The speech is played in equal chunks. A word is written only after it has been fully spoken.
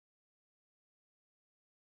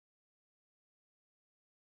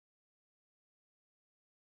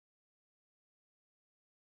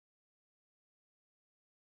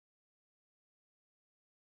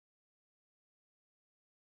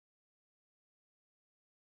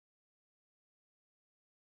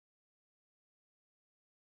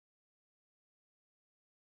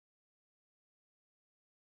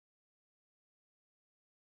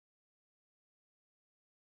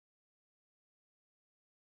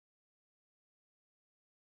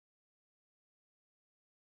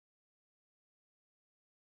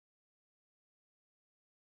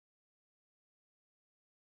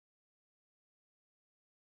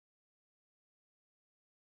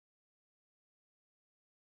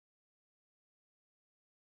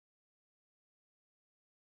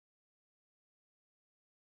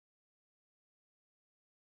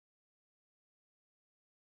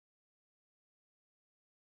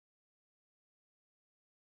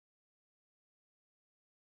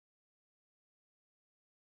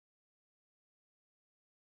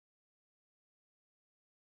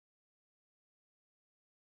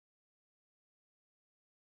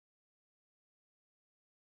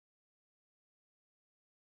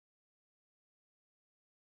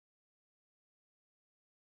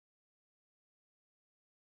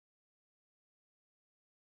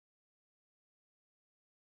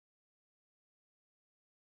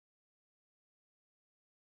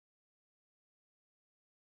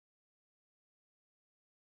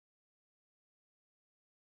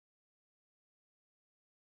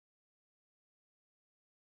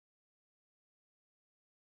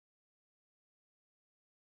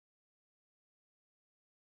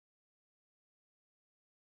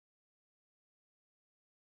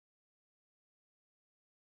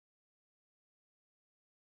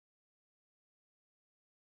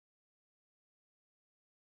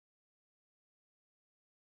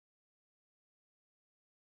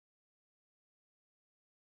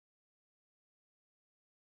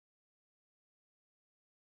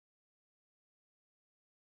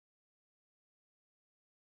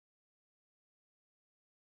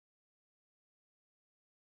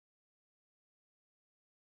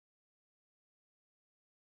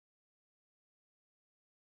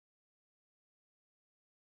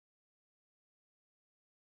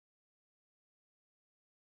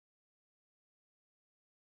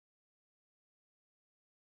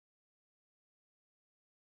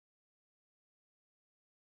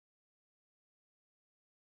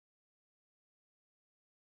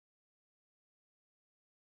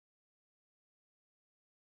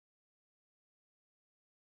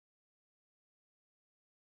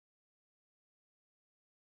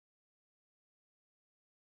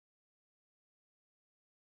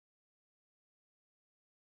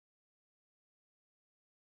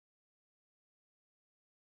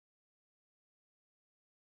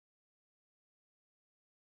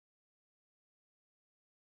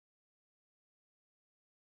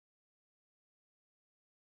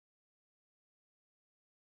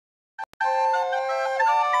So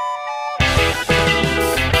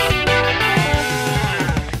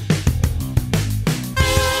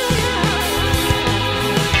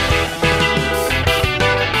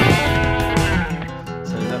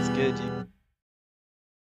that's good.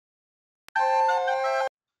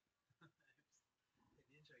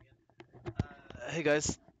 Hey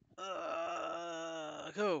guys.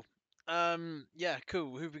 Cool. Yeah,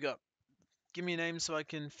 cool. Who we got? Give me a name so I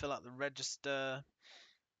can fill out the register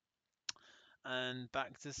and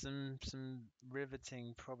back to some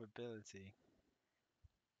riveting probability.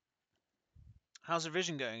 How's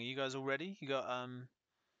revision going? Are you guys all ready? You got a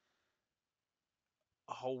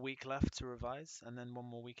whole week left to revise and then one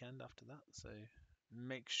more weekend after that. So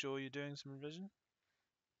make sure you're doing some revision.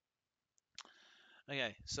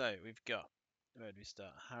 Okay, so we've got, where do we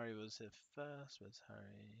start? Harry was here first. Where's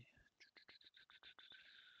Harry?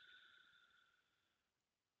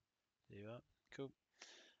 There you are. Cool.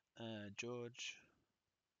 George.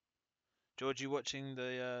 George, you watching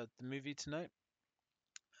the movie tonight?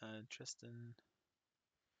 Tristan.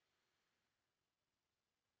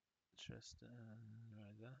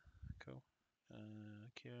 Right there. Cool.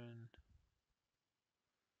 Kieran.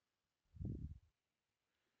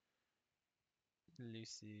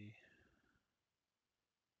 Lucy.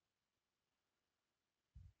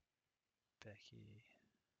 Becky.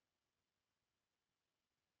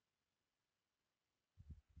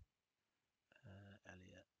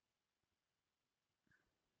 Elliot.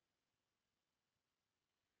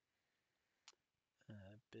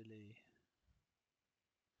 Billy.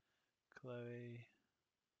 Chloe.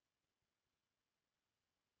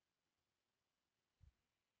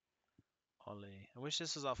 Ollie. I wish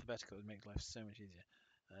this was alphabetical. It would make life so much easier.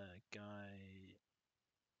 Guy.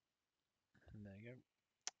 And there you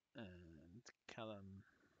go. And Callum.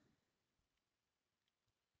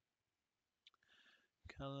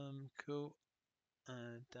 Callum. Cool.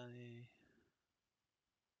 Danny.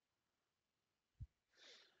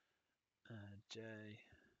 Jay.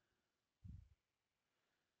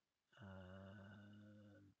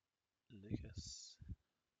 Lucas.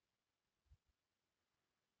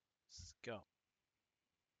 Scott.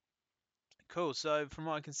 Cool. So from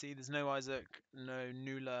what I can see, there's no Isaac, no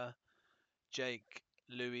Nuala, Jake,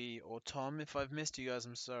 Louis, or Tom. If I've missed you guys,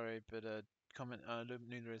 I'm sorry, but comment.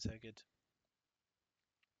 Nuala is good.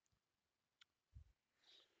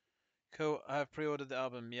 Cool. I have pre-ordered the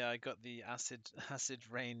album. Yeah, I got the Acid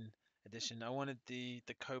Rain edition. I wanted the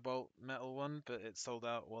Cobalt Metal one, but it sold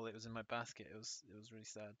out while it was in my basket. It was really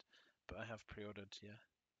sad, but I have pre-ordered. Yeah,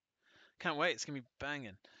 can't wait. It's gonna be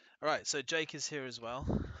banging. All right, so Jake is here as well.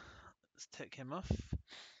 Let's tick him off.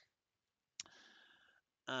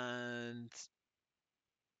 And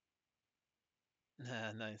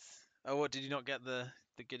nice. Oh, what did you not get the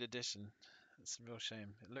good edition? It's a real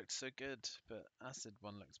shame. It looked so good, but Acid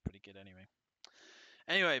one looks pretty good anyway.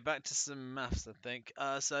 Anyway, back to some maths, I think.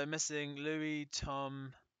 So missing Louis,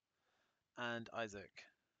 Tom, and Isaac.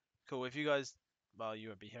 Cool. If you guys, well, you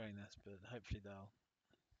won't be hearing this, but hopefully they'll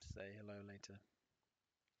say hello later.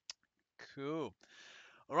 Cool.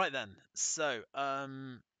 All right then. So,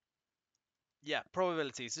 yeah,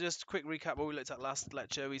 probability. So just a quick recap what we looked at last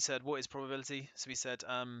lecture. We said what is probability? So we said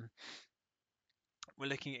we're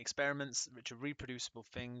looking at experiments which are reproducible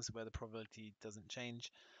things where the probability doesn't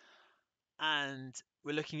change. And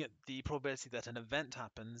we're looking at the probability that an event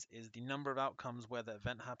happens is the number of outcomes where the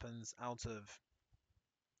event happens out of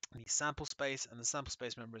the sample space, and the sample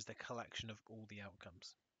space, remember, is the collection of all the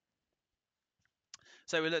outcomes.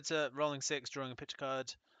 So we looked at rolling 6, drawing a picture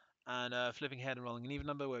card, and flipping ahead and rolling an even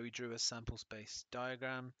number where we drew a sample space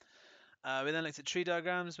diagram. We then looked at tree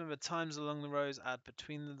diagrams. Remember, times along the rows, add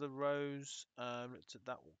between the rows. We looked at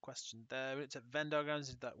that question there. We looked at Venn diagrams,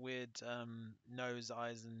 did that weird nose,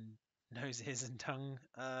 eyes, and noses and tongue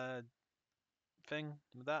thing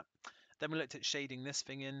with that. Then we looked at shading this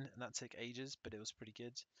thing in, and that took ages, but it was pretty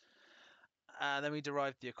good. Then we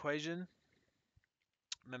derived the equation.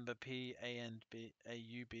 Remember, P A and B A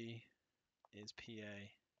U B is PA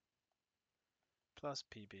plus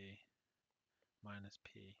PB minus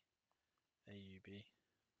P AUB.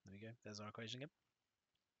 There we go. There's our equation again.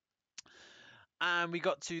 And we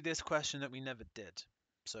got to this question that we never did.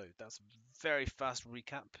 So that's a very fast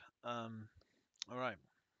recap. All right.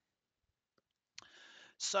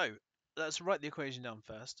 So let's write the equation down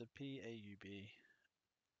first. So PAUB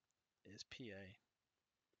is PA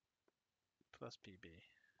plus PB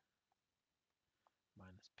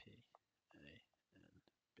minus PA and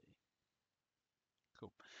B.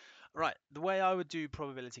 Cool. All right. The way I would do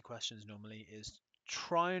probability questions normally is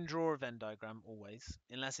try and draw a Venn diagram always,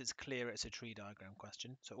 unless it's clear it's a tree diagram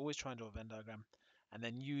question. So always try and draw a Venn diagram and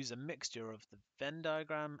then use a mixture of the Venn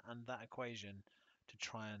diagram and that equation to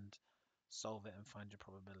try and solve it and find your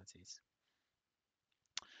probabilities.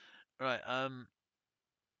 Right,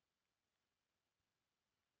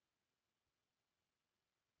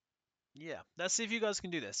 yeah, let's see if you guys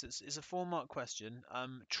can do this. It's a 4 mark question.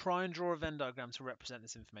 Try and draw a Venn diagram to represent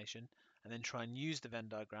this information, and then try and use the Venn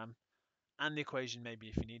diagram and the equation, maybe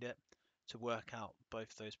if you need it, to work out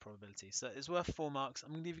both those probabilities. So it's worth 4 marks.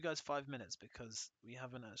 I'm going to give you guys 5 minutes because we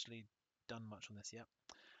haven't actually done much on this yet,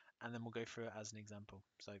 and then we'll go through it as an example.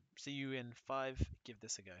 So see you in 5. Give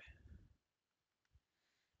this a go.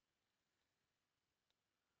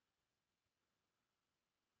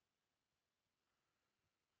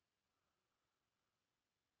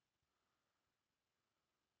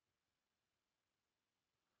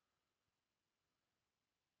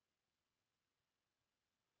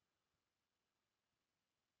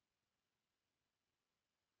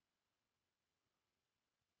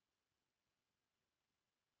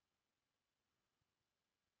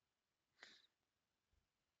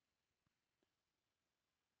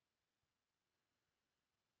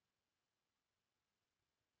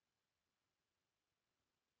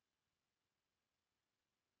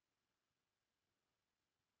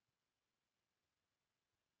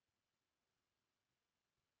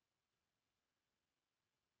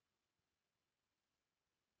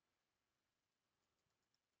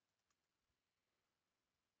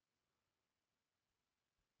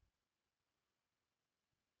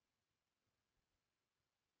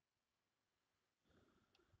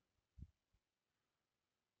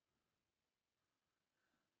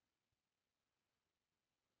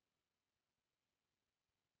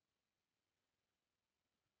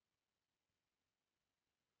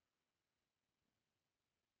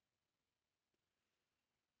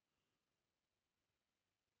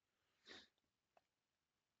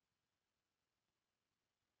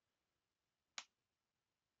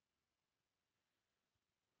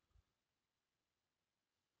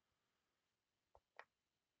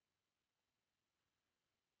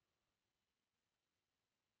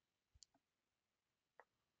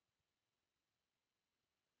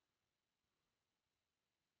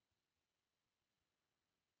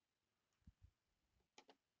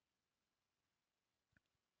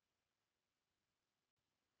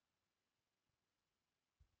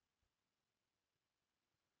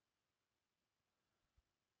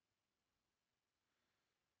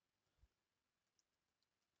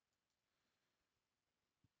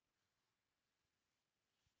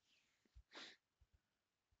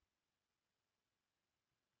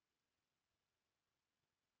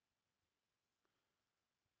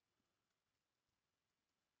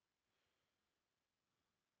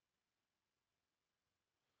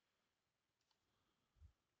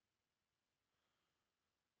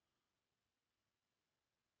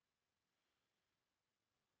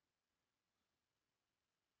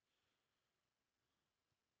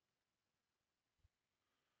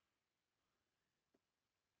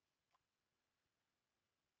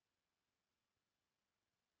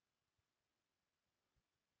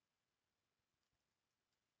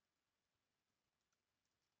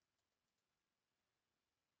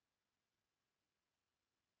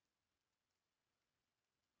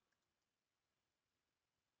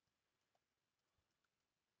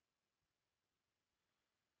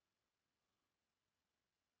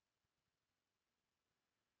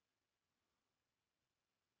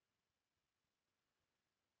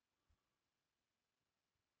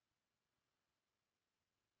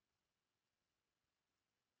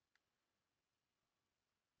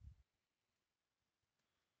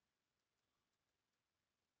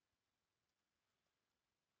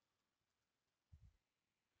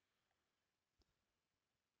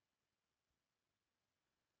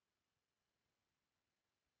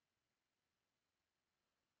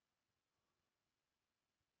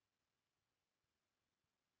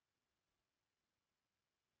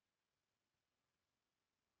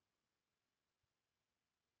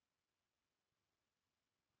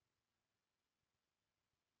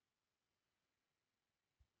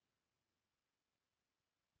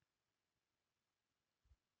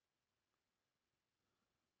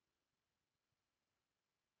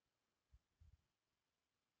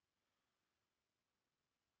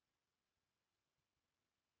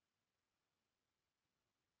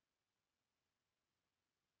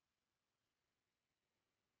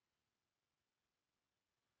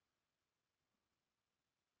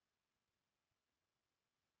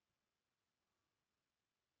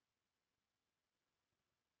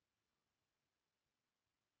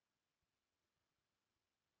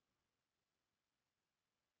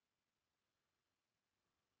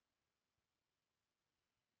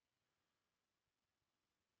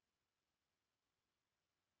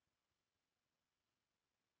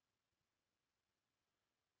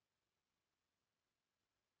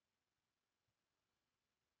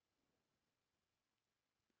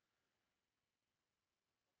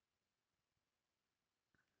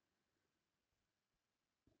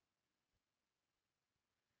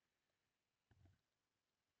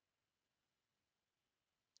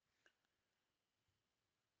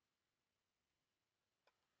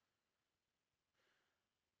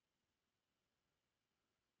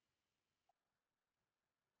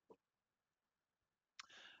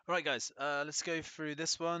 Right, guys. Let's go through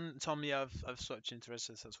this one. Tom, yeah, I've switched into red,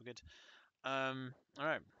 so that's all good. All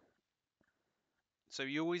right. So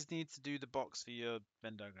you always need to do the box for your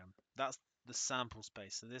Venn diagram. That's the sample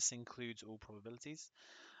space. So this includes all probabilities.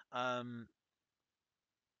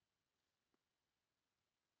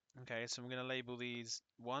 Okay, so I'm going to label these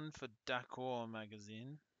one for D'accord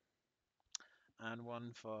magazine and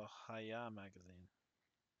one for Haya magazine.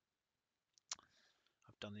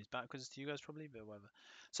 I've done these backwards to you guys probably, but whatever.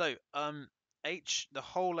 So the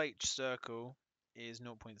whole H circle is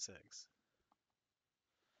 0.6,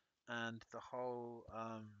 and the whole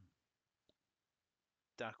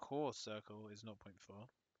D'accord circle is 0.4.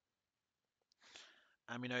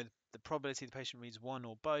 And we know the probability the patient reads one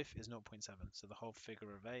or both is 0.7. So the whole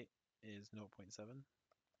figure of 8 is 0.7.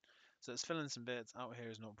 So let's fill in some bits. Out here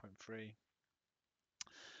is 0.3.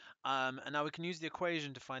 And now we can use the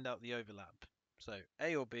equation to find out the overlap. So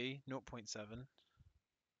A or B, 0.7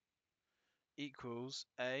 equals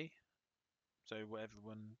A, so whatever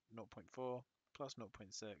one, 0.4 plus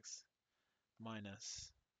 0.6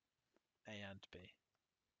 minus A and B.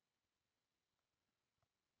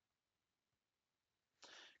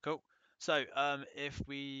 Cool. So if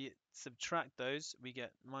we subtract those, we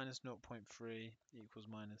get minus 0.3 equals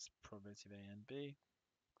minus probability of A and B.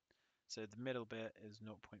 So the middle bit is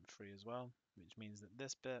 0.3 as well, which means that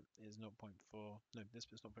this bit is 0.4. No, this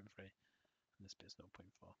bit's 0.3, and this bit's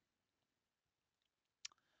 0.4.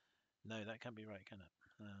 No, that can't be right, can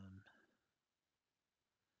it?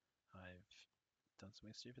 I've done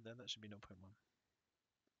something stupid there. That should be 0.1.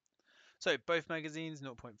 So both magazines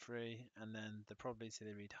 0.3, and then the probability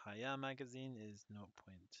they read Haya magazine is 0.6.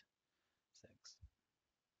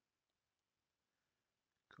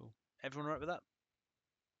 Cool. Everyone right with that?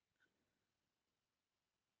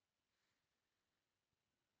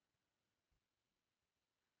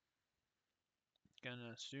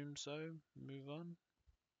 Gonna assume so. Move on.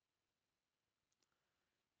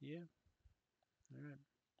 Yeah. All right.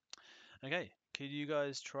 Okay. Could you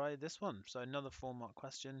guys try this one? So another 4-mark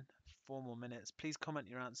question, 4 more minutes. Please comment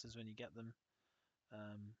your answers when you get them,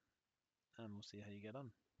 and we'll see how you get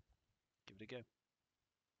on. Give it a go.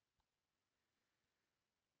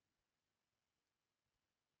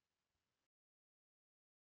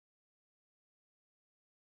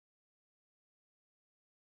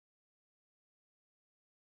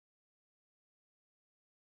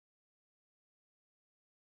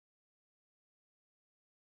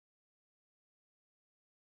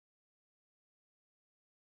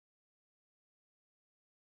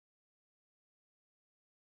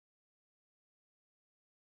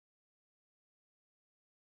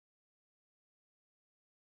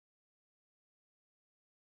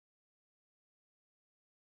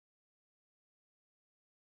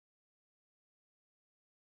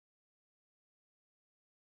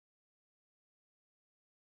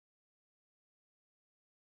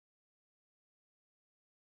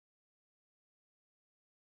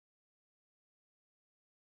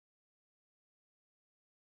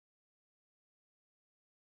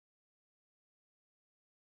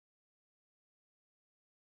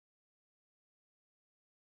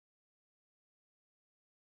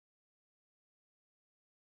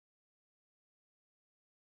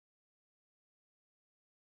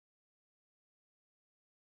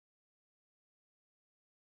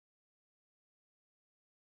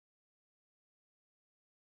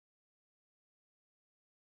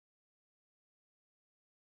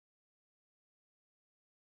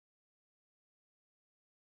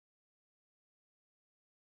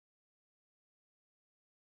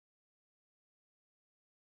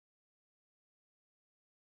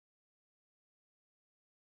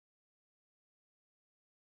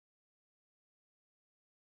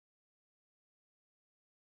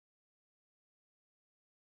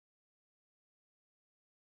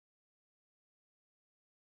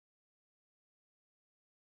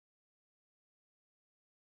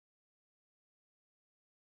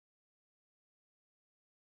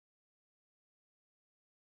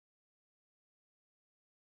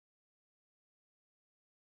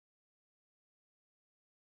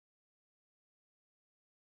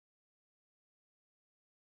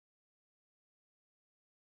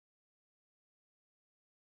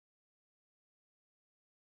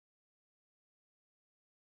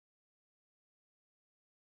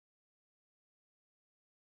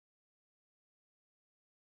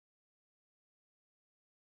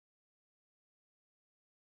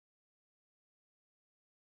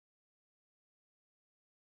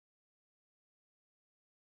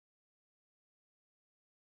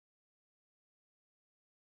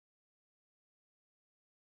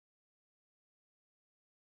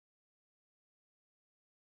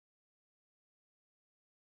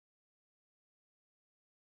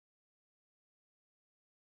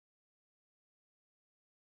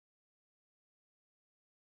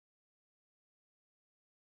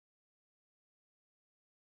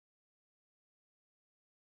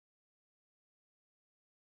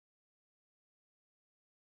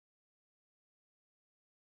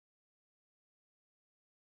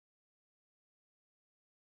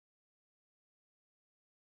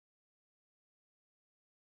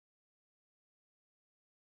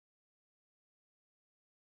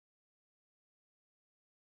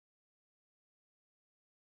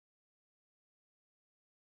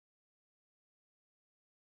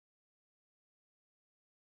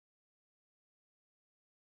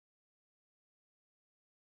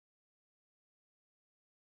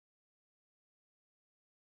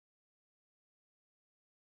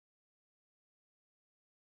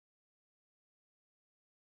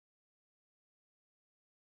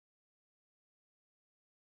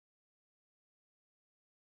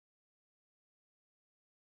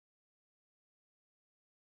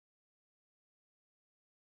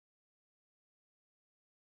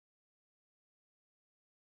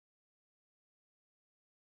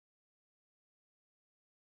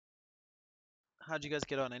 How'd you guys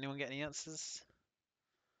get on? Anyone get any answers?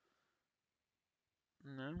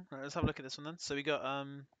 No? Right, let's have a look at this one then. So we got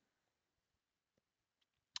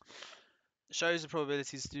shows the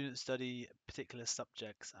probability students study particular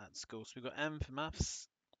subjects at school. So we've got M for maths,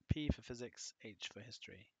 P for physics, H for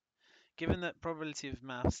history. Given that probability of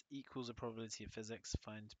maths equals a probability of physics,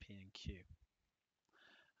 find P and Q.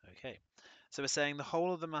 Okay, so we're saying the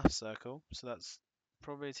whole of the math circle, so that's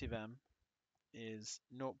probability of M is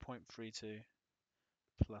 0.32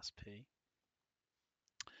 plus P.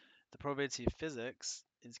 The probability of physics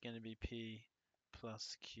is going to be P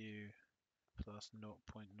plus Q plus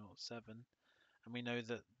 0.07, and we know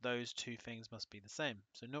that those two things must be the same.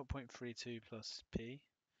 So 0.32 plus P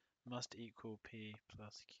must equal P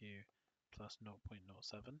plus Q plus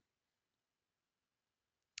 0.07.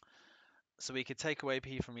 So we could take away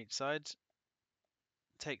P from each side,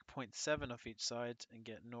 take 0.7 off each side, and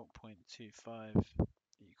get 0.25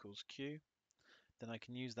 equals Q. Then I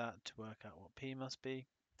can use that to work out what P must be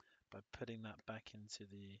by putting that back into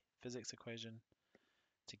the physics equation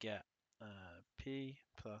to get P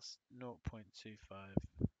plus 0.25 .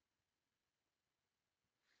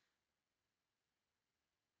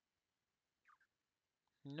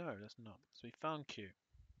 No, that's not. So we found Q.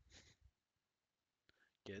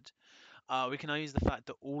 Good. We can now use the fact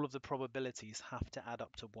that all of the probabilities have to add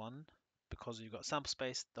up to 1 because you've got sample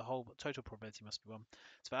space, the whole total probability must be 1.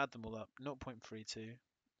 So if I add them all up, 0.32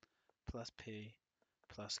 plus P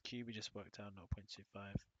plus Q, we just worked out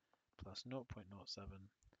 0.25 plus 0.07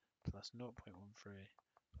 plus 0.13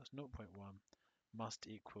 plus 0.1 must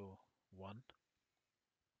equal 1.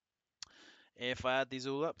 If I add these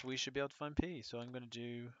all up, we should be able to find P. So I'm going to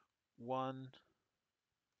do 1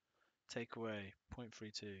 take away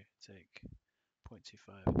 0.32, take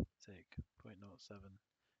 0.25, take 0.07,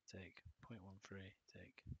 take 0.13,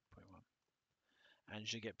 take 0.1. And you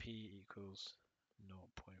should get P equals 0.13.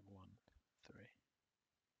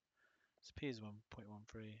 So P is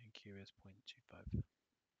 1.13 and Q is 0.25.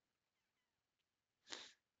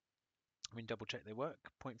 We can double check they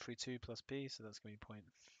work. 0.32 plus P, so that's going to be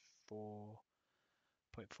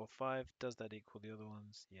 0.45. Does that equal the other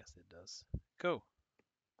ones? Yes, it does. Cool.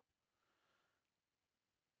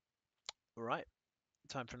 All right,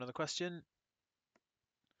 time for another question.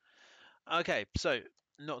 Okay, so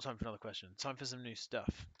not time for another question. Time for some new stuff.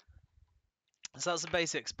 So that's the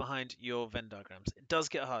basics behind your Venn diagrams. It does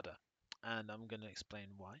get harder, and I'm going to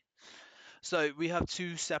explain why. So we have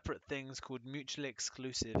two separate things called mutually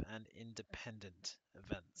exclusive and independent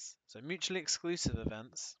events. So mutually exclusive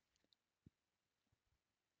events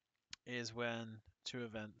is when two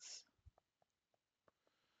events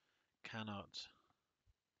cannot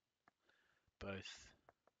both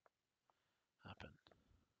happen.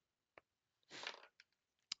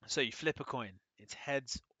 So you flip a coin. It's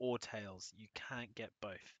heads or tails. You can't get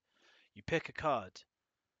both. You pick a card.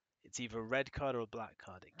 It's either a red card or a black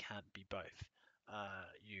card. It can't be both.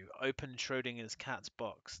 You open Schrodinger's cat's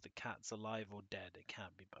box. The cat's alive or dead. It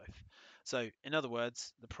can't be both. So in other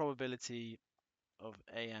words, the probability of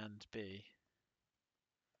A and B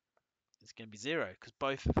is going to be 0 because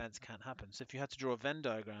both events can't happen. So if you had to draw a Venn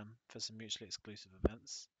diagram for some mutually exclusive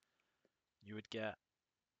events, you would get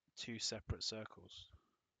two separate circles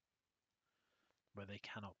where they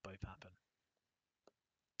cannot both happen.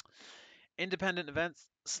 Independent events,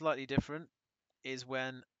 slightly different, is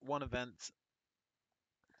when one event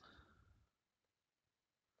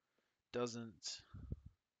doesn't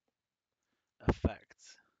affect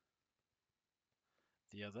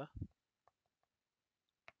the other.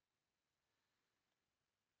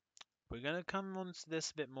 We're going to come on to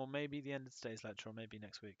this a bit more, maybe the end of today's lecture or maybe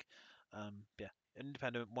next week. Yeah,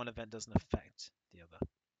 independent, one event doesn't affect the other.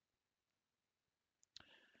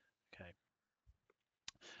 Okay.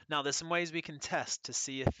 Now, there's some ways we can test to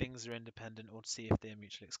see if things are independent or to see if they're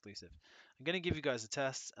mutually exclusive. I'm going to give you guys a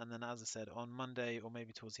test, and then, as I said, on Monday or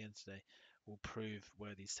maybe towards the end of today, we'll prove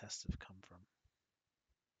where these tests have come from.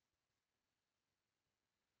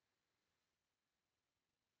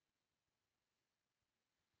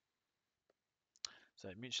 So,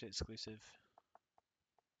 mutually exclusive.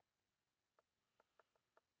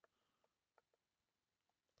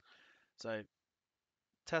 So,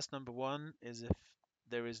 test number 1 is if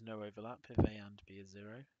there is no overlap, if A and B is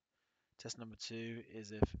 0. Test number 2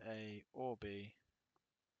 is if A or B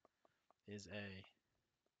is A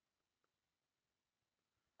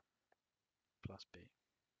plus B.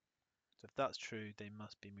 So if that's true, they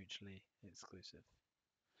must be mutually exclusive.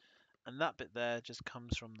 And that bit there just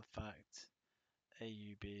comes from the fact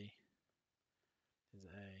AUB is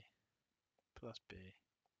A plus B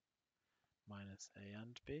minus A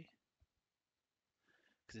and B.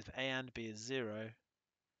 Because if a and b is 0,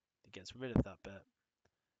 it gets rid of that bit,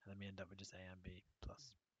 and then we end up with just a and b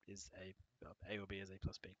plus is a or b is a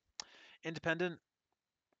plus b. Independent,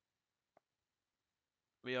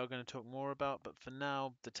 we are going to talk more about, but for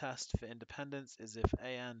now, the test for independence is if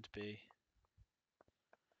a and b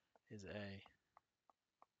is a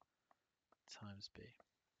times b.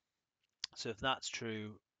 So if that's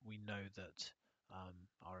true, we know that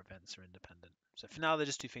our events are independent. So for now, they're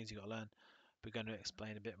just two things you've got to learn. We're going to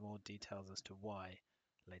explain a bit more details as to why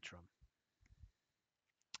later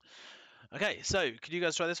on. Okay, so could you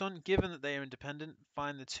guys try this one? Given that they are independent,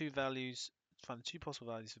 find the two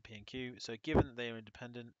possible values for P and Q. So given that they are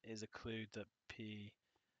independent is a clue that P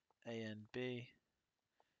A and B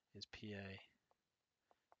is PA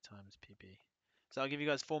times PB. So I'll give you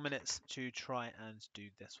guys 4 minutes to try and do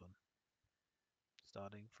this one,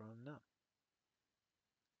 starting from now.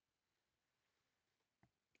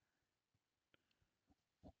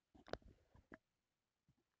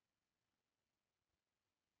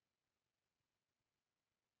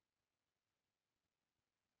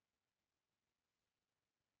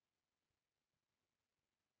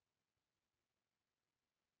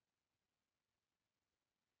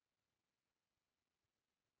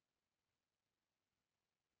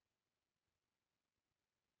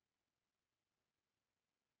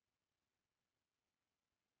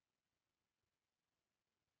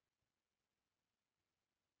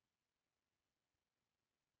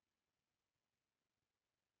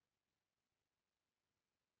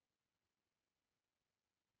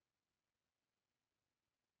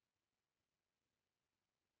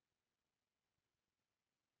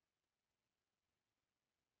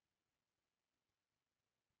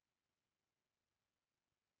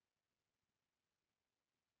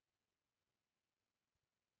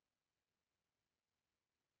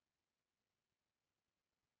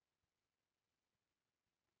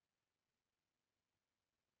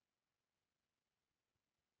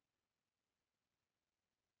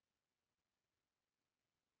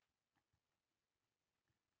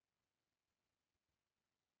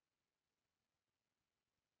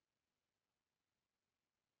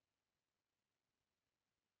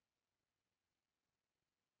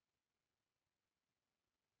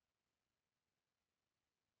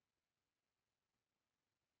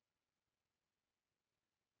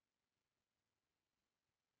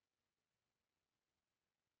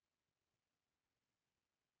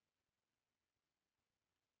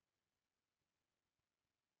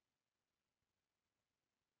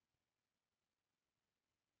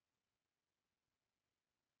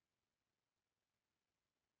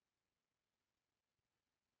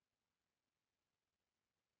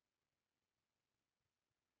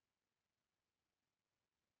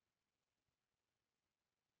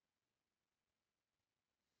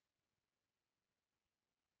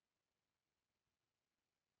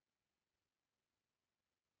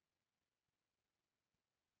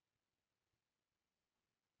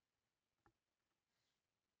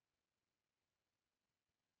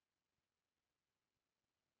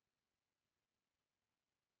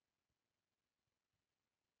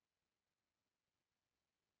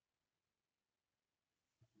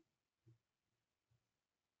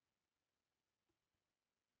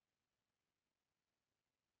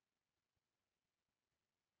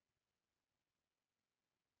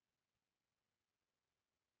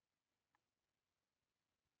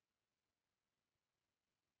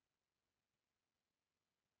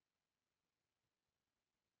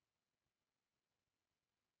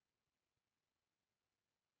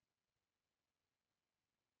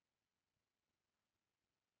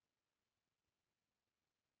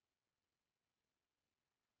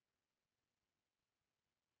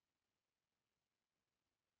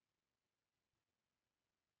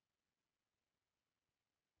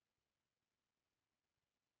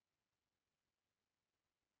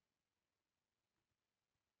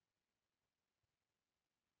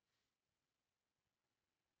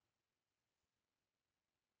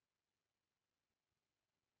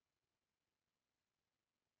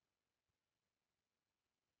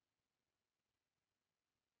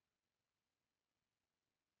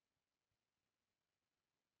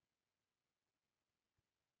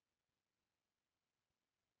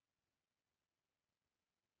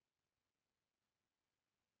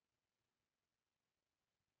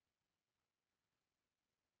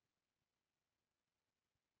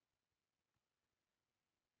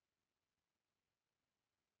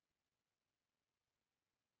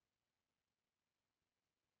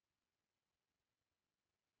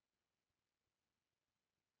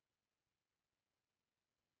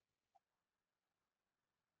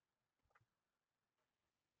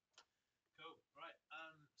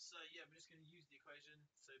 So yeah, we're just going to use the equation.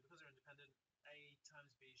 So because they're independent, A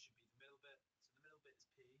times B should be the middle bit. So the middle bit is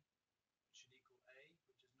P, which should equal A,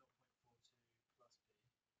 which is 0.42 plus P,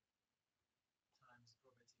 times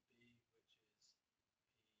probability B, which is P plus 0.11.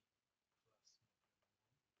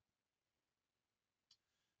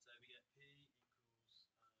 So we get P equals, so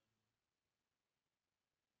we're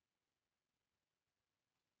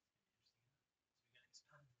going to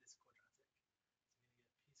expand this quadratic. So we're going to get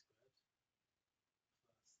P squared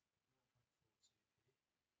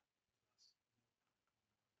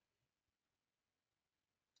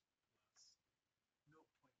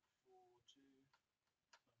plus 0.42P plus 0.11P plus 0.42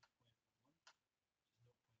 times 0.11,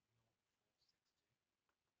 which is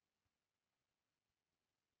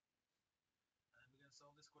 0.0462. And we're going to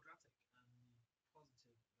solve this quadratic, and the positive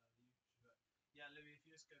value should go. Yeah, Louis, if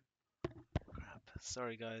you just go. Crap.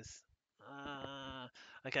 Sorry, guys.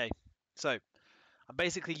 Okay, so I'm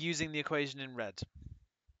basically using the equation in red.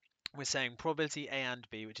 We're saying probability A and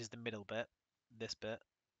B, which is the middle bit, this bit,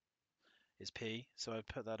 is P, so I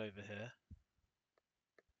put that over here.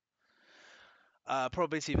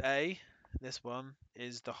 Probability of A, this one,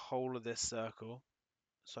 is the whole of this circle,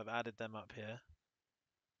 so I've added them up here.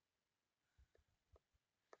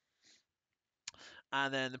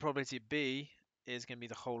 And then the probability of B is going to be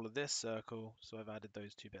the whole of this circle, so I've added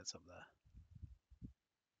those two bits up there.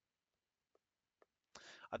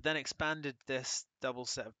 I've then expanded this double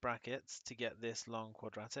set of brackets to get this long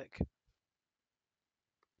quadratic.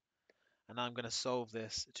 And I'm going to solve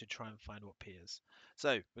this to try and find what P is.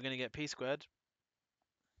 So we're going to get P squared.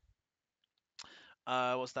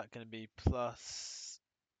 What's that going to be? Plus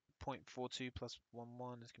 0.42 plus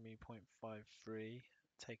 11 is going to be 0.53.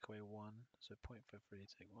 Take away 1. So 0.53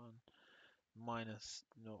 take 1. Minus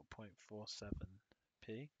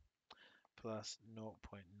 0.47p plus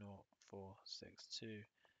 0.0462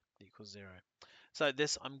 equals 0. So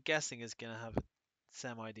this, I'm guessing, is going to have a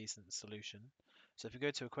semi-decent solution. So if we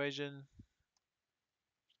go to equation,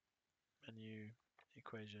 menu,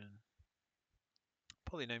 equation,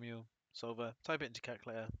 polynomial, solver, type it into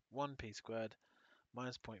calculator, 1p squared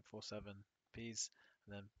minus 0.47 p's,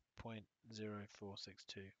 and then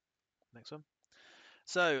 0.0462. Next one.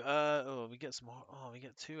 So, oh, we get some more. Oh, we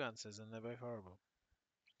get two answers, and they're both horrible.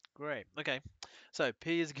 Great. Okay. So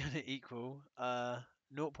p is going to equal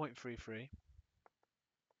 0.33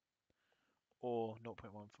 or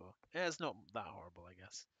 0.14. Yeah, it's not that horrible, I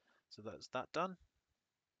guess. So that's that done.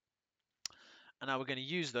 And now we're going to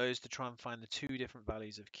use those to try and find the two different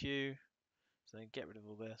values of q. So then get rid of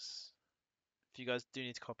all this. If you guys do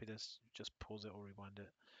need to copy this, just pause it or rewind it.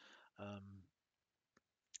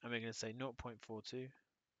 And we're going to say 0.42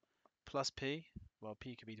 plus p. Well,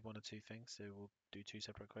 p could be one of two things, so we'll do two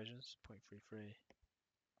separate equations. 0.33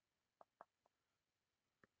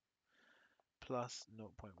 plus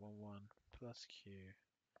 0.11 plus q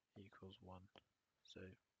equals 1. So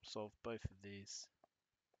solve both of these.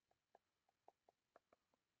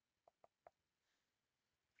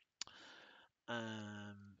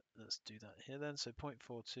 Let's do that here then. So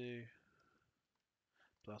 0.42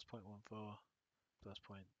 plus 0.14 plus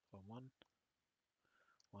 0.11.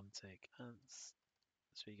 One take ants.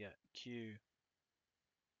 So we get q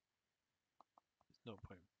is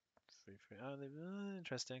 0.33. Oh,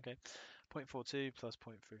 interesting. Okay. 0.42 plus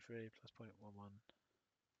 0.33 plus 0.11.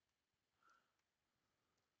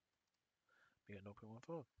 We get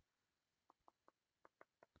 0.14.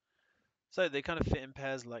 So they kind of fit in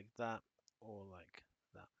pairs like that or like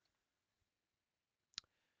that.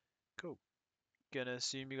 Cool. Gonna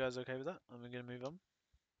assume you guys are okay with that, and we're gonna move on.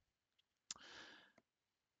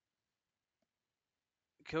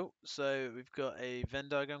 Cool. So we've got a Venn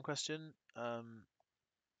diagram question.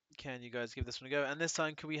 Can you guys give this one a go? And this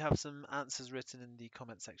time, can we have some answers written in the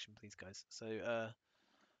comment section, please, guys? So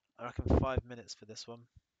I reckon 5 minutes for this one,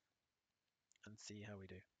 and see how we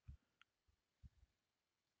do.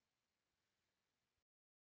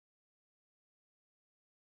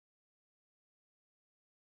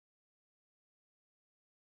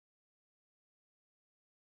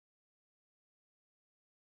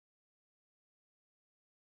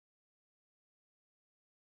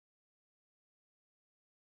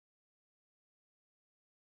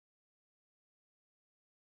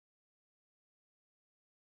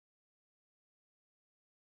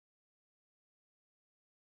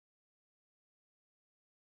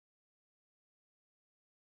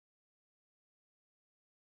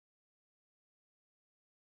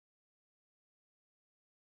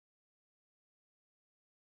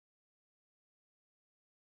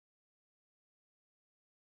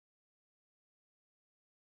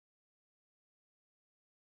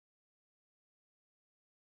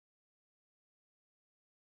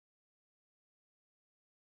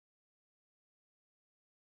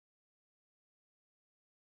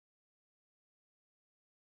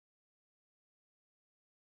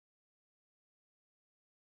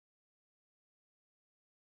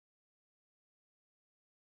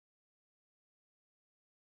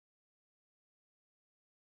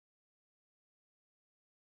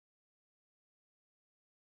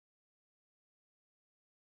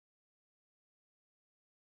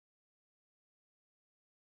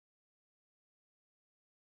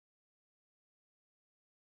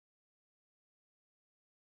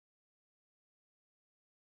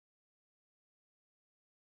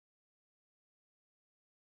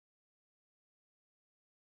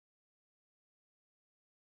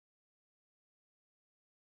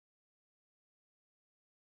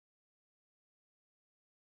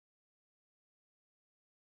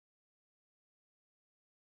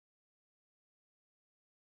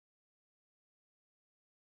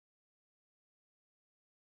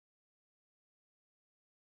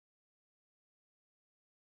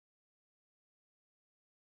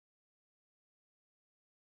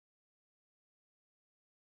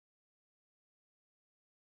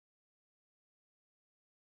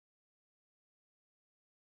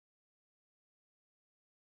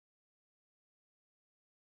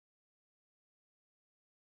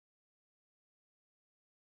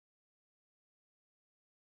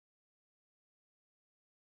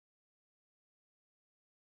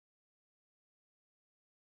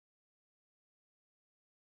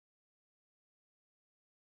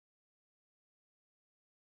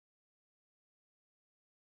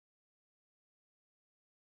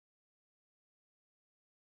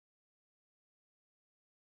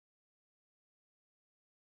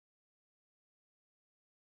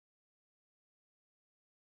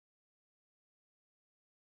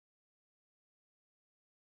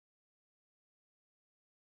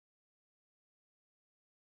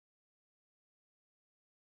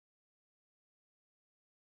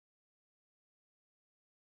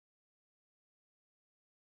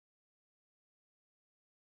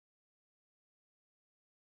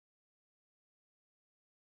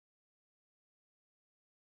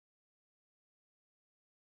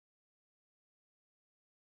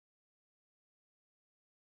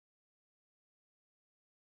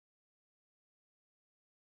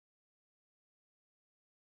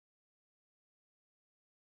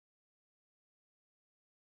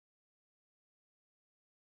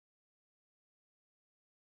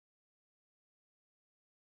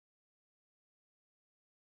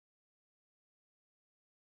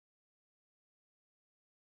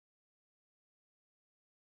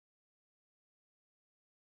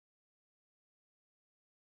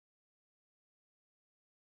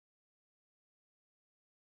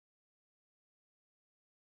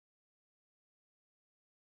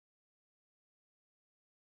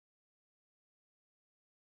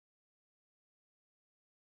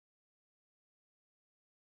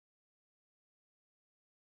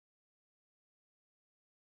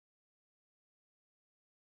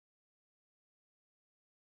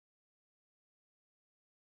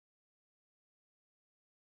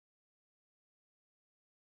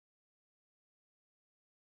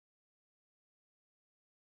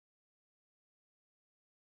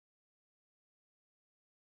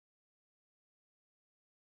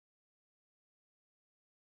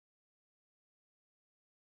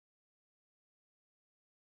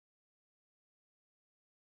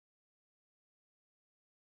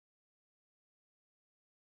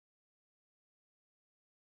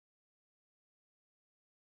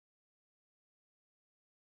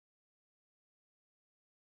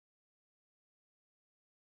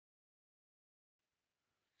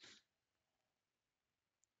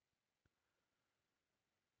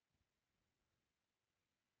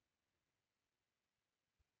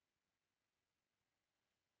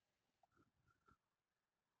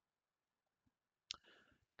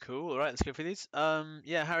 Cool. All right, let's go through these.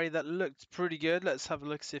 Yeah, Harry, that looked pretty good. Let's have a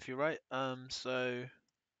look, see if you're right. So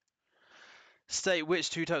state which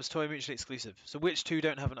two types of toy are mutually exclusive. So which two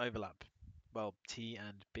don't have an overlap? Well, T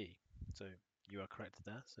and B. So you are correct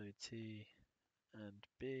there. So T and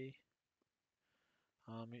B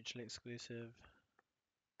are mutually exclusive.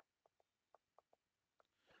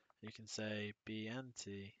 You can say B and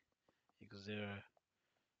T equals 0,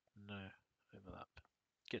 no overlap.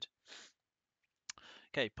 Good.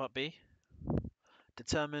 Okay, part B.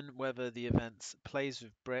 Determine whether the events plays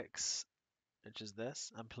with bricks, which is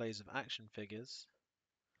this, and plays with action figures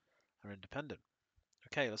are independent.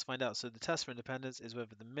 Okay, let's find out. So the test for independence is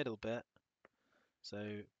whether the middle bit, so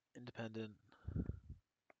independent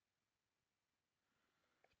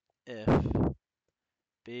if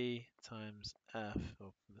B times F,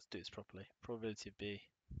 or let's do this properly, probability of B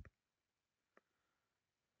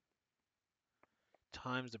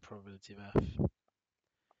times the probability of F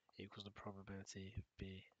equals the probability of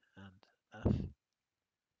B and F.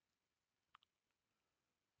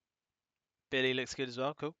 Billy looks good as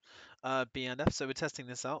well, cool. B and F, so we're testing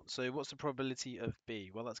this out. So what's the probability of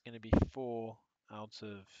B? Well, that's going to be 4 out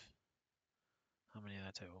of, how many are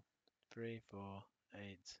there total? 3, 4, 8,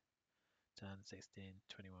 10, 16,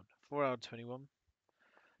 21. 4 out of 21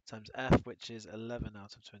 times F, which is 11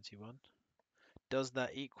 out of 21. Does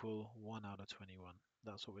that equal 1 out of 21?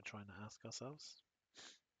 That's what we're trying to ask ourselves.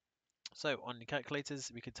 So on the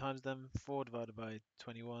calculators, we could times them. 4 divided by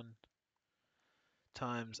 21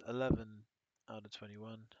 times 11 out of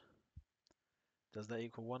 21. Does that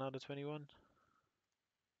equal 1 out of 21?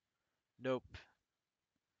 Nope.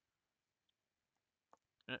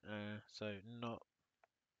 So not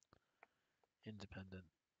independent.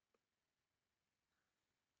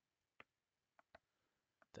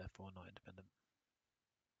 Therefore not independent.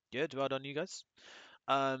 Good, well done you guys.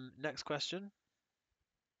 Next question.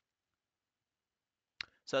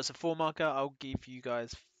 So it's a 4 marker. I'll give you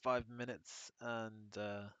guys 5 minutes and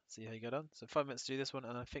see how you get on. So 5 minutes to do this one,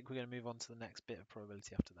 and I think we're going to move on to the next bit of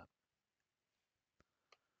probability after that.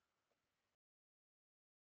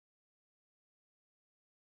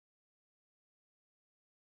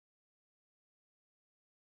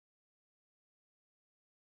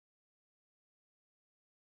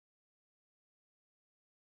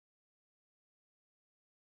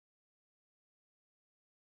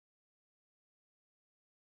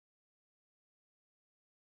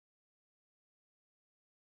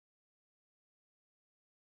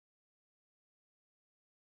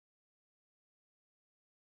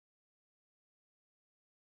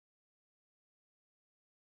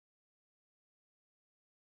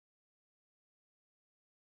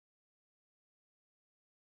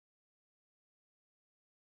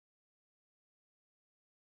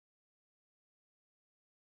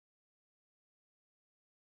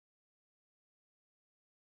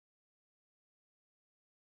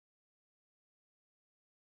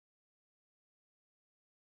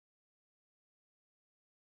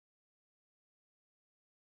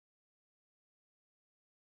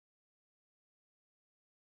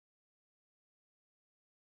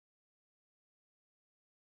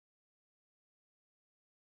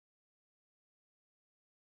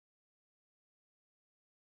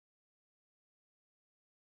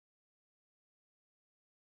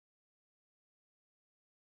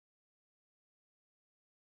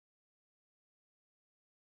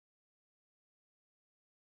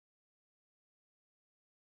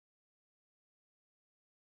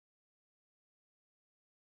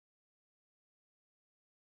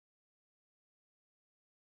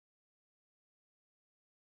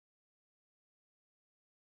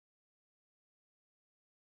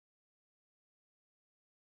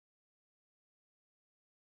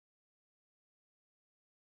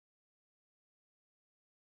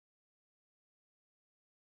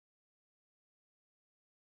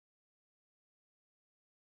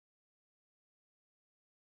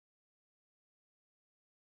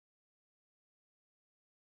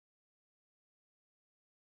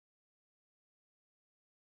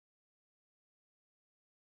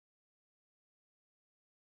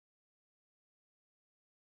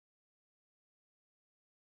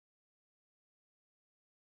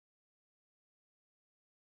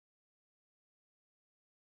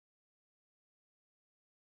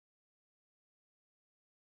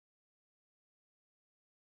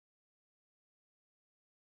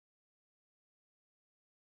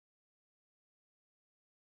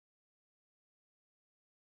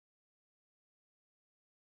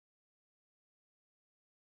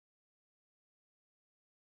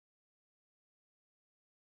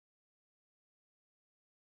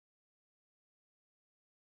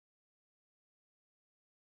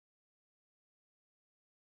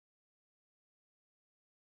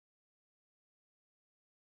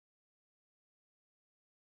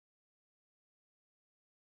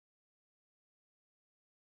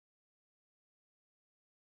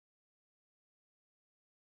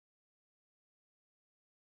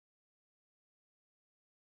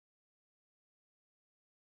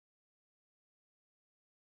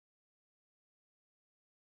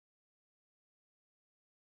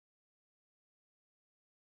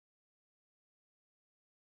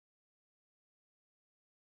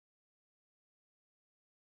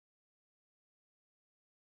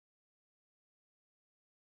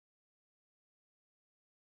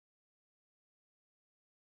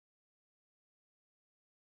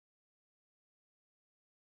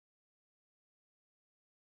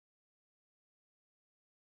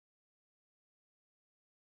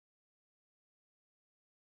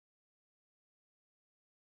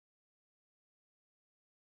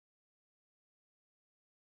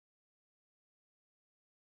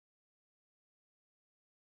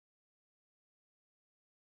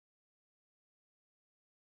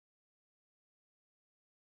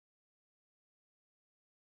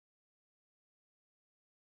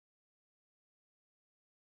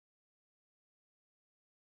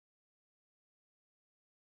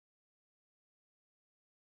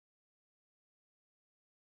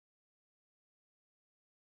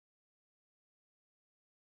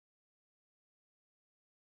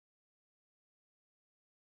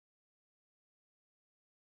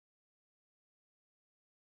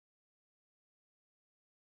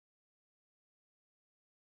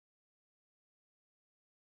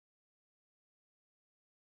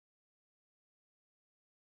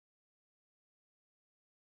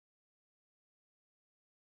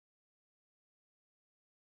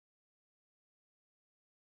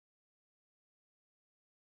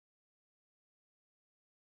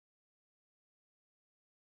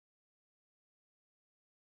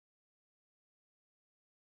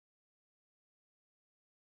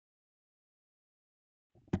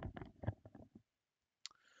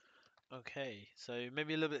 Okay, so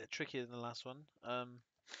maybe a little bit trickier than the last one.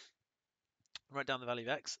 Write down the value of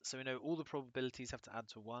x. So we know all the probabilities have to add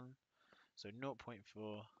to 1. So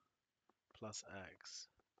 0.4 plus x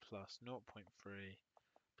plus 0.3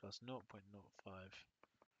 plus 0.05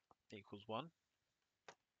 equals 1.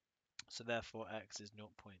 So therefore x is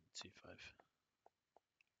 0.25.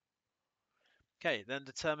 Okay, then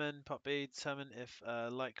determine part B, determine if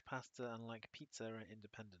like pasta and like pizza are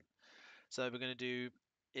independent. So we're going to do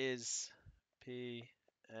is PA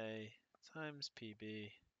times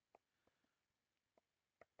PB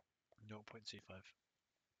 0.25.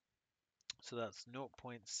 So that's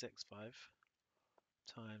 0.65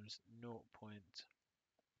 times 0.55,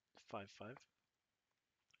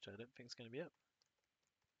 which I don't think is going to be it,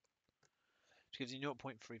 which gives you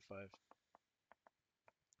 0.35.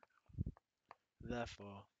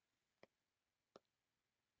 Therefore,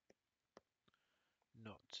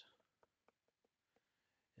 not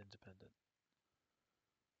independent.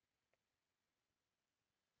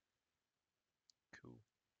 Cool.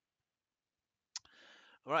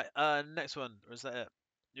 All right, next one. Or is that it?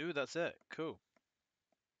 Ooh, that's it. Cool.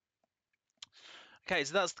 Okay,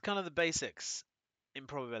 so that's kind of the basics in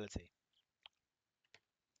probability.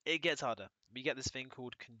 It gets harder. We get this thing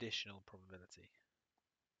called conditional probability.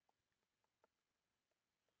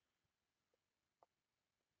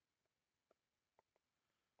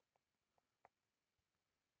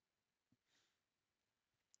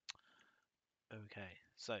 Okay,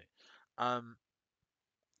 so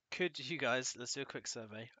could you guys, let's do a quick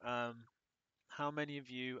survey. How many of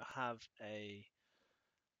you have a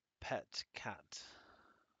pet cat?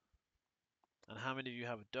 And how many of you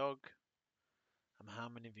have a dog? And how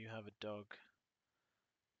many of you have a dog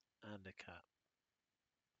and a cat?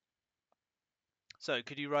 So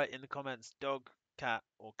could you write in the comments dog, cat,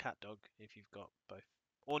 or cat dog if you've got both?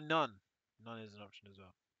 Or none. None is an option as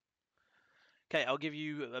well. Okay, I'll give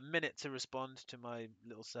you a minute to respond to my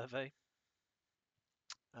little survey.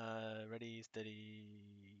 Ready, steady,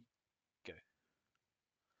 go.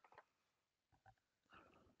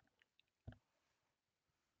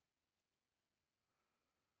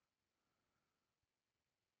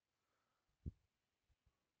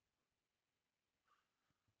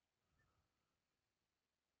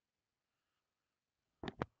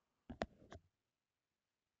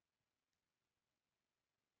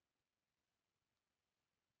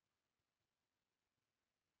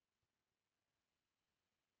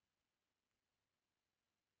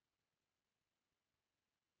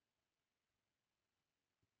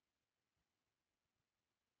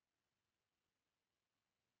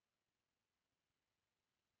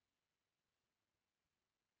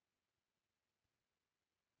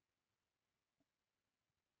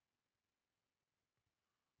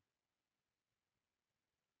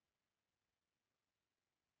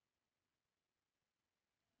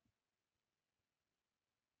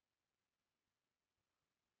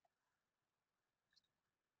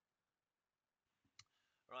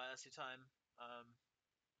 Right, that's your time.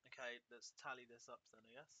 Okay, let's tally this up then,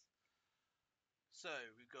 I guess. So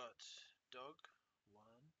we've got dog, 1,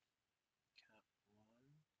 cat,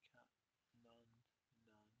 1, cat, none,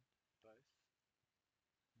 none, both,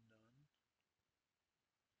 none,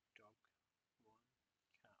 dog, 1,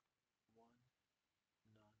 cat, 1,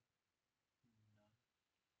 none, none,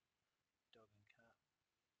 dog and cat,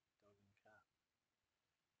 dog and cat,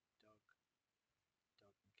 dog, dog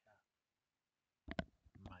and cat.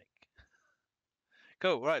 Mike.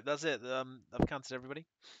 Cool, right, that's it. I've counted everybody.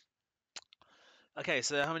 Okay,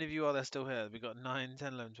 so how many of you are there still here? We've got 9,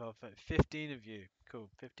 10, 11, 12, 13, 15 of you. Cool,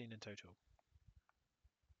 15 in total.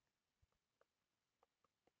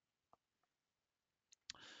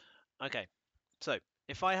 Okay, so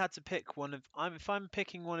if I had to pick one of, if I'm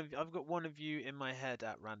picking one of, I've got one of you in my head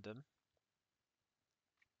at random.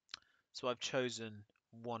 So I've chosen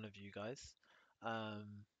one of you guys.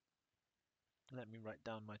 Let me write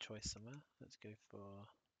down my choice somewhere. Let's go for.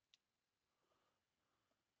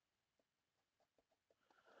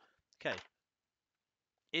 Okay.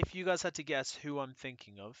 If you guys had to guess who I'm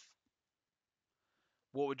thinking of,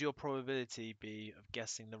 what would your probability be of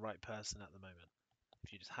guessing the right person at the moment?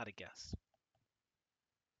 If you just had a guess.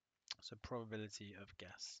 So probability of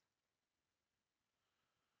guess.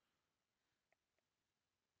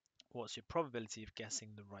 What's your probability of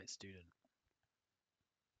guessing the right student?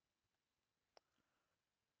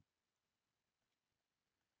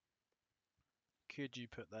 Could you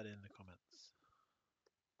put that in the comments?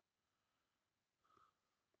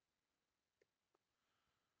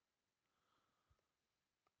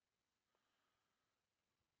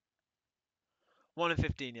 One in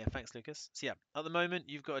 15, yeah, thanks Lucas. So yeah, at the moment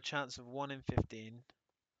you've got a chance of 1 in 15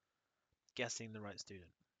 guessing the right student.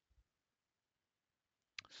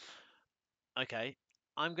 Okay,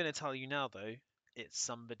 I'm going to tell you now though, it's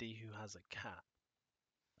somebody who has a cat.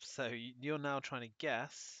 So you're now trying to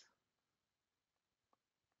guess,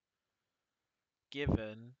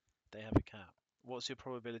 given they have a cat. What's your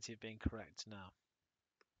probability of being correct now?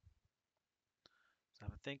 So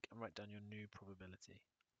have a think and write down your new probability.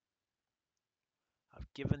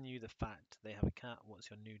 I've given you the fact they have a cat. What's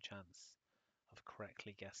your new chance of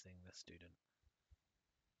correctly guessing the student?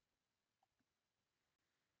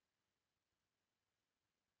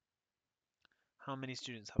 How many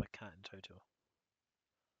students have a cat in total?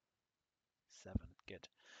 7. Good.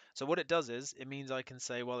 So what it does is, it means I can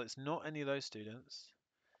say, well, it's not any of those students.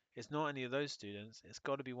 It's not any of those students. It's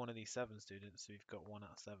got to be one of these 7 students. So we've got 1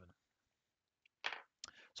 out of 7.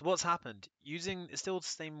 So what's happened? It's still the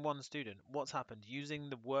same one student. What's happened? Using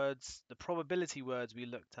the words, the probability words we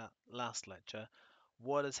looked at last lecture,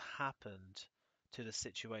 what has happened to the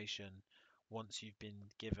situation once you've been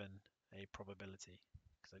given a probability?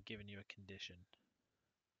 Because I've given you a condition.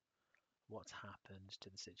 What's happened to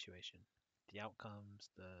the situation? The outcomes,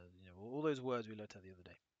 all those words we looked at the other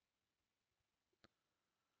day.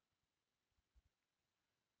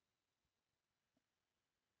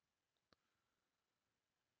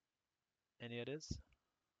 Any ideas?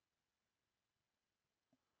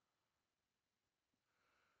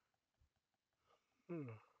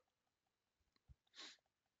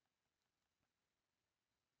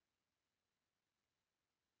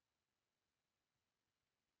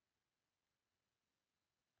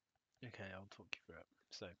 Okay, I'll talk you through it.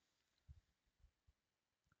 So,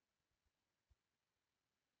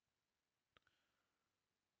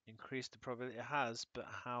 increase the probability. It has, but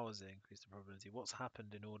how has it increased the probability? What's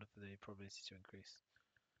happened in order for the probability to increase?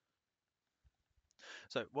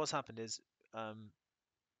 So, what's happened is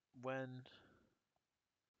when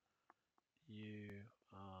you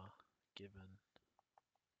are given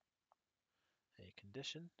a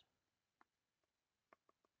condition,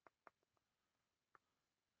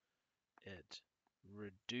 it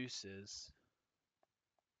reduces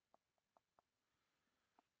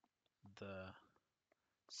the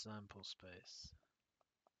sample space.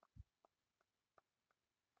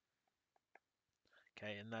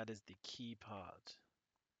 Okay, and that is the key part.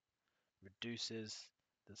 Reduces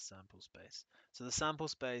the sample space. So the sample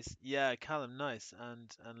space, yeah, Callum, nice,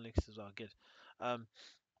 and Lucas as well, good.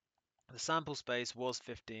 The sample space was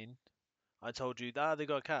 15. I told you that they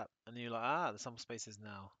got a cap, and you're like, the sample space is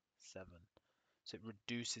now 7. So it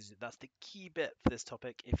reduces it. That's the key bit for this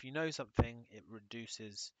topic. If you know something, it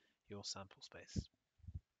reduces your sample space.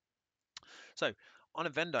 So on a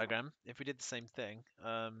Venn diagram, if we did the same thing,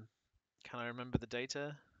 can I remember the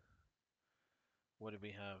data? What did we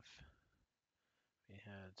have? We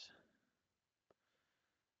had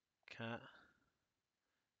cat,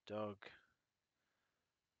 dog.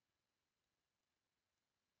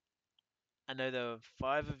 I know there were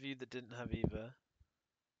 5 of you that didn't have either.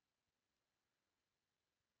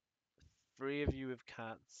 3 of you with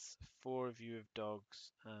cats, 4 of you with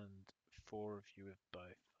dogs, and 4 of you with both.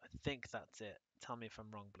 I think that's it. Tell me if I'm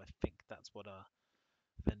wrong, but I think that's what our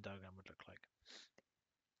Venn diagram would look like.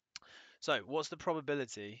 So, what's the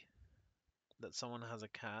probability that someone has a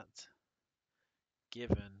cat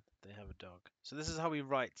given they have a dog? So this is how we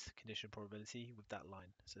write condition probability with that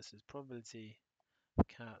line. So this is probability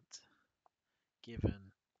cat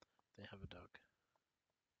given they have a dog.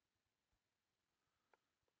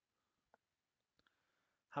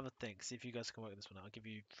 Have a think. See if you guys can work this one out. I'll give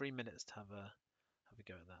you 3 minutes to have a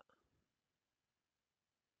go at that.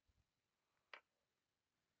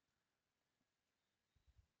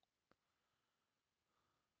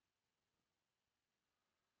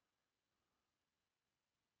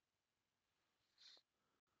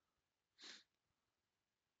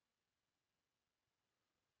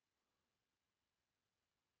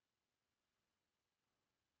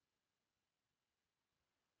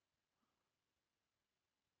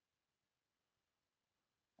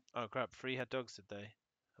 Oh crap! 3 had dogs, did they?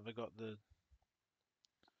 Have I got the?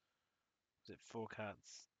 Was it 4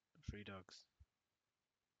 cats, 3 dogs?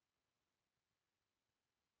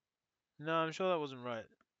 No, I'm sure that wasn't right.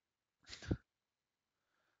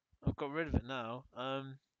 I've got rid of it now.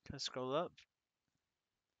 Can I scroll up?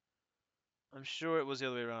 I'm sure it was the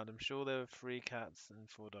other way around. I'm sure there were 3 cats and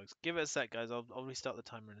 4 dogs. Give it a sec, guys. I'll restart the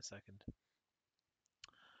timer in a second.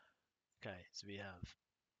 Okay, so we have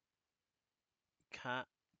cat,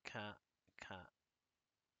 cat, cat.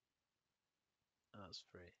 And that's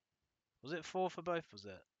 3. Was it 4 for both? Was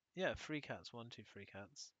it? Yeah, 3 cats. 1, 2, 3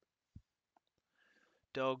 cats.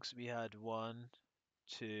 Dogs, we had 1,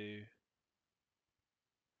 2,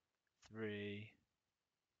 3.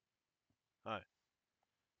 Oh,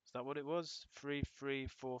 is that what it was? 3, 3,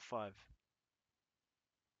 4, 5.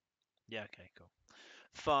 Yeah, okay, cool.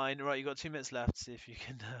 Fine. Right, you got 2 minutes left. See if you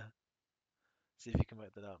can see if you can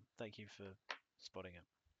work that out. Thank you for spotting it.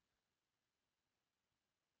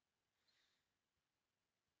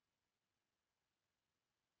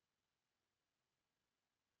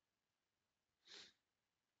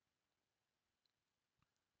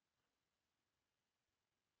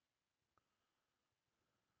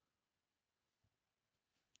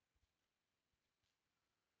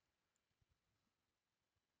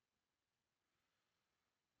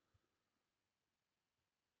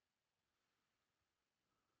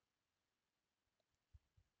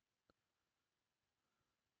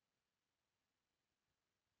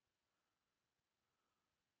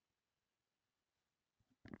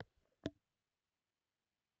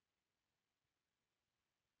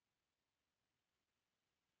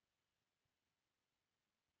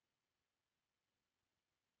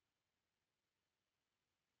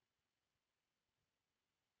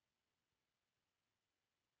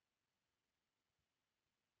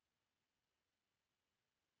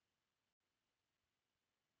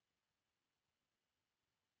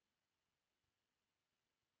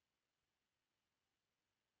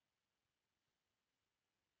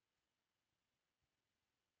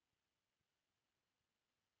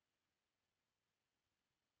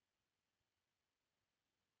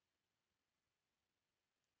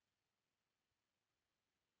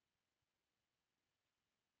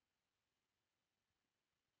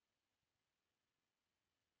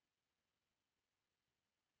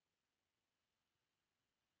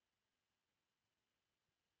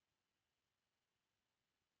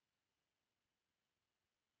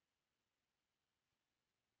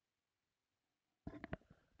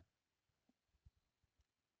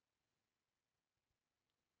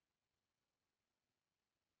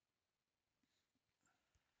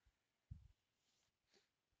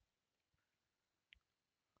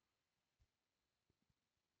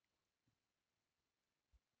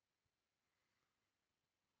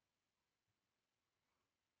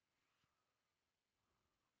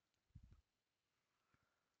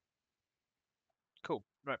 Cool.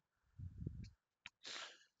 Right.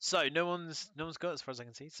 So no one's got as far as I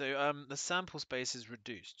can see. So the sample space is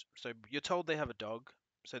reduced. So you're told they have a dog.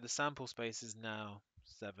 So the sample space is now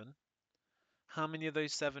 7. How many of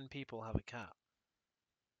those 7 people have a cat?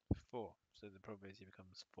 4. So the probability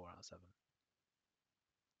becomes 4 out of 7.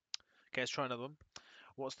 Okay, let's try another one.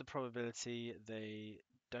 What's the probability they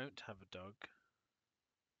don't have a dog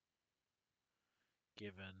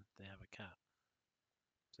given they have a cat?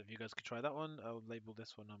 So if you guys could try that one, I'll label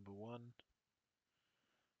this one number 1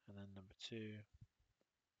 and then number 2.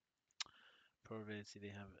 Probability they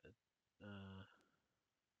have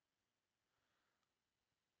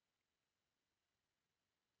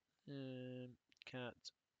a cat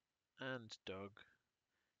and dog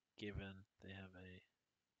given they have a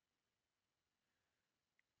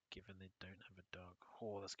given they don't have a dog.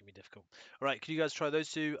 Oh, that's gonna be difficult. All right, can you guys try those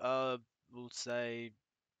two? We'll say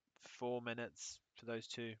 4 minutes for those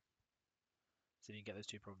two. See if you can get those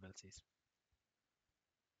two probabilities.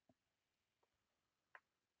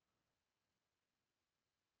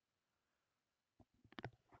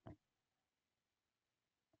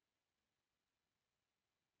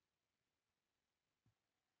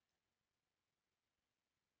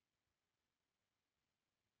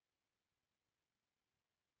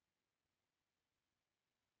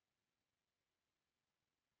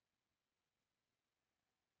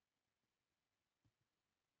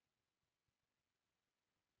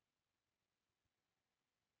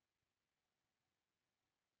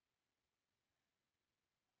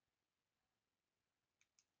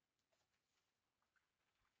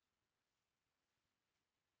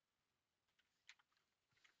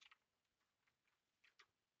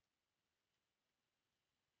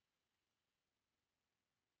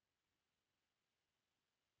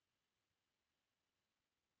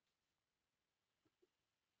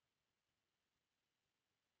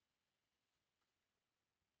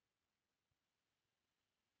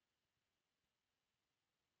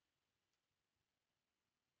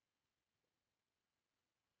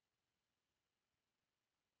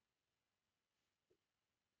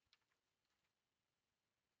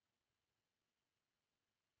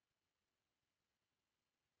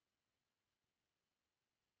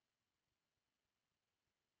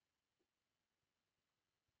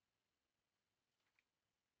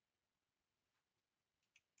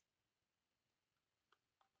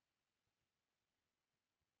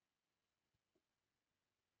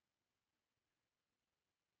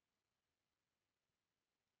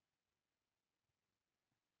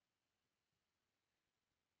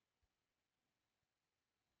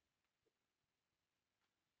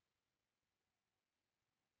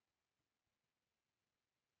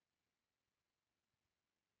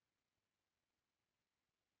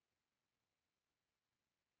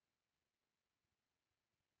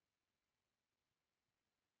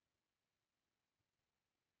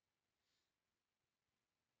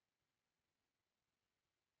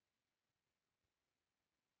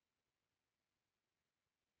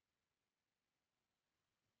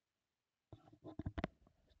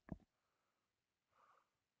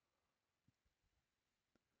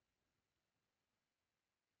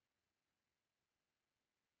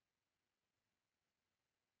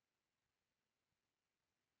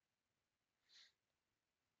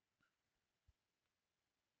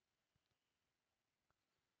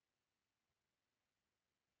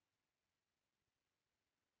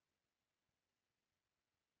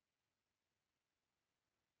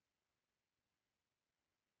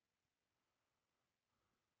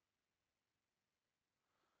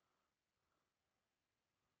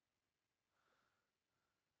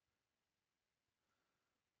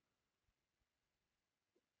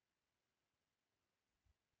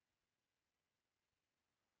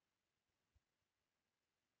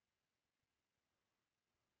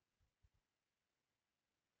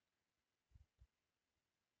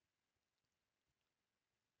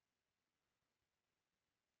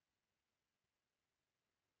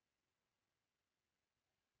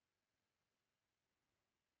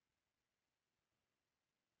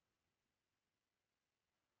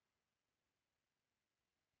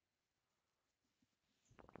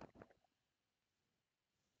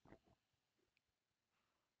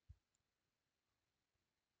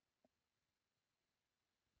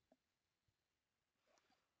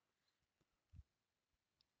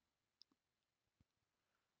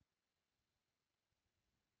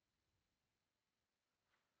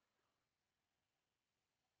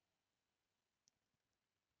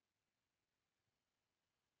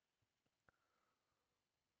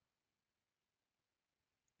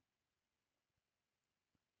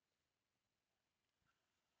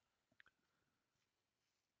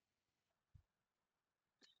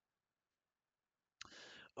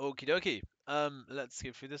 Okie dokie. Let's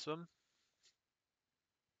go through this one.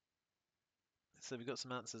 So we got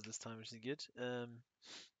some answers this time, which is good.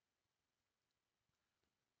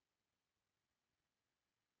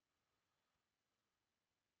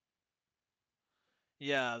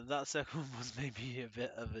 Yeah, that second one was maybe a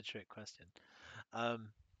bit of a trick question.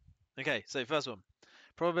 Okay, so first one.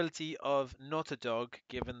 Probability of not a dog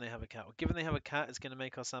given they have a cat. Well, given they have a cat, it's going to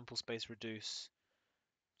make our sample space reduce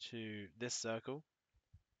to this circle.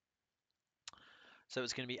 So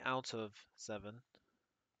it's going to be out of 7.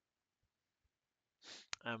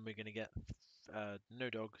 And we're going to get no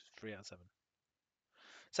dog, 3 out of 7.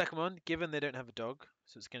 Second one, given they don't have a dog,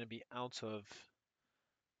 so it's going to be out of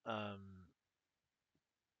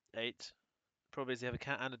 8. Probability they have a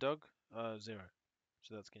cat and a dog, 0.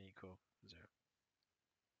 So that's going to equal 0.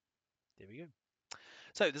 There we go.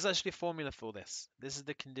 So there's actually a formula for this. This is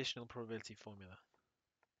the conditional probability formula.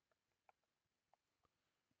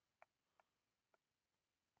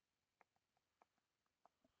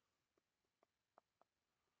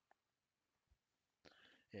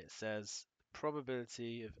 It says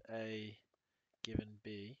probability of A given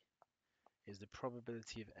B is the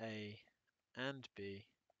probability of A and B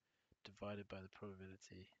divided by the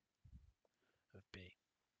probability of B.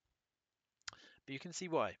 But you can see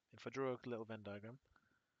why. If I draw a little Venn diagram,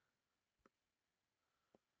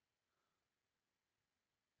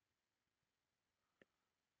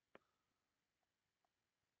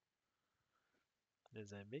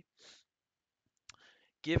 there's A and B.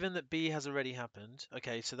 Given that B has already happened,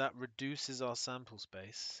 okay, so that reduces our sample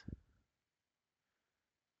space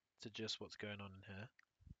to just what's going on in here.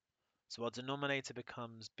 So our denominator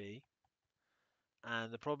becomes B,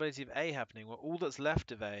 and the probability of A happening, well, all that's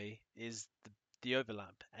left of A is the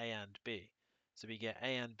overlap, A and B. So we get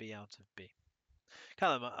A and B out of B.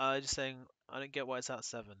 Callum, just saying, I don't get why it's out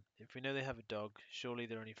 7. If we know they have a dog, surely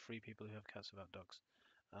there are only 3 people who have cats without dogs.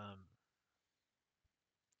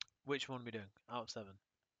 Which one are we doing? Out of 7.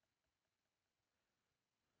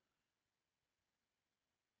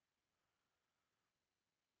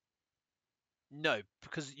 No,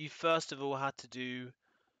 because you first of all had to do...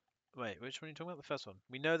 Wait, which one are you talking about? The first one.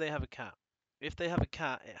 We know they have a cat. If they have a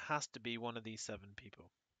cat, it has to be one of these 7 people.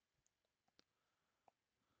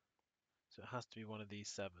 So it has to be one of these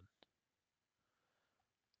 7.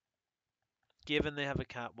 Given they have a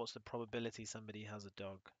cat, what's the probability somebody has a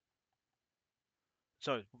dog?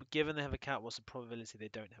 Sorry, given they have a cat, what's the probability they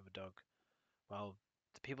don't have a dog? Well,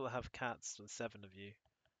 the people that have cats, the 7 of you,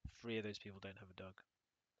 3 of those people don't have a dog.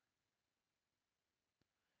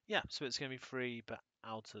 Yeah, so it's going to be 3, but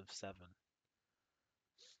out of 7.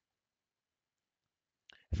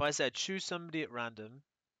 If I said choose somebody at random,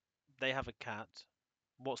 they have a cat,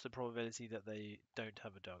 what's the probability that they don't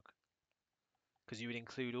have a dog? Because you would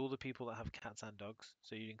include all the people that have cats and dogs.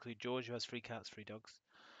 So you'd include George, who has 3 cats, 3 dogs.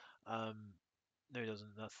 No, he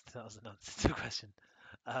doesn't. That was an answer to the question.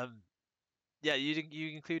 Yeah, you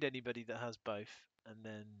include anybody that has both, and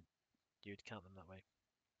then you'd count them that way.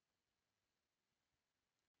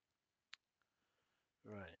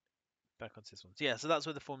 Right, back onto this one. So yeah, so that's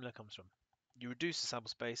where the formula comes from. You reduce the sample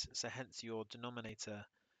space, so hence your denominator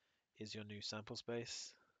is your new sample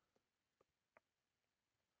space.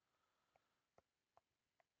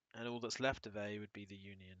 And all that's left of A would be the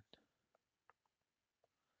union.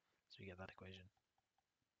 So we get that equation.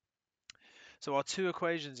 So our 2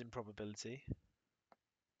 equations in probability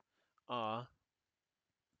are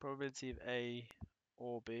probability of A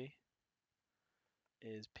or B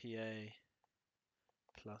is PA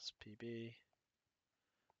plus PB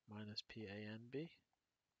minus PANB.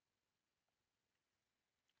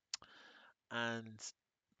 And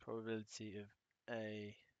probability of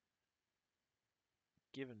A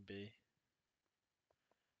given B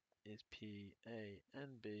is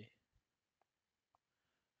PANB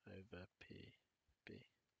over PB.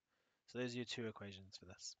 So those are your 2 equations for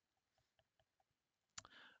this.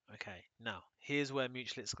 Okay, now here's where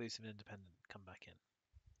mutually exclusive and independent come back in.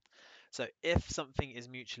 So if something is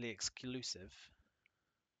mutually exclusive,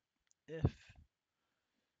 if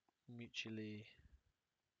mutually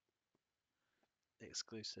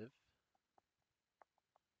exclusive,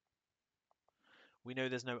 we know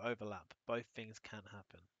there's no overlap. Both things can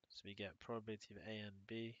happen. So we get probability of A and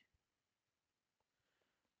B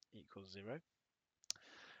equals 0.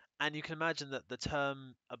 And you can imagine that the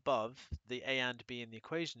term above, the A and B in the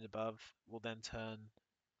equation above, will then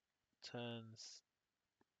turns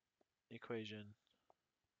equation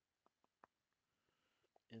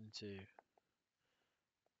into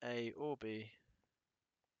A or B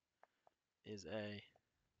is A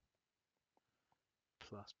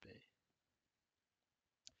plus B.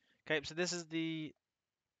 Okay, so this is the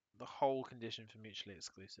the whole condition for mutually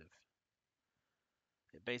exclusive.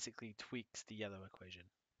 It basically tweaks the yellow equation.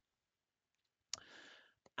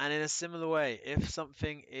 And in a similar way, if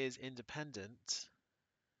something is independent,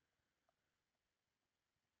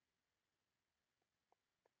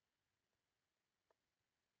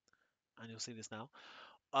 and you'll see this now,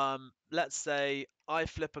 let's say I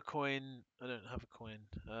flip a coin. I don't have a coin.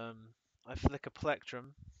 I flick a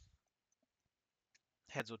plectrum,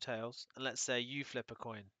 heads or tails, and let's say you flip a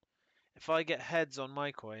coin. If I get heads on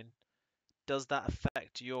my coin, does that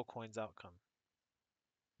affect your coin's outcome?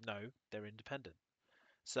 No, they're independent.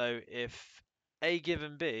 So if A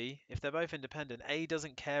given B, if they're both independent, A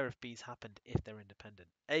doesn't care if B's happened if they're independent.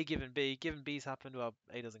 A given B's happened, well,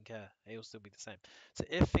 A doesn't care. A will still be the same. So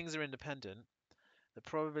if things are independent, the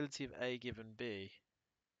probability of A given B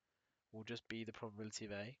will just be the probability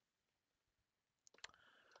of A.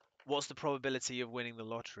 What's the probability of winning the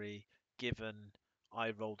lottery given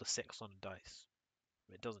I rolled a 6 on a dice?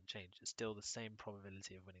 It doesn't change. It's still the same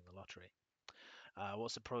probability of winning the lottery.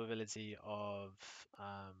 What's the probability of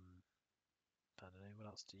I don't know, what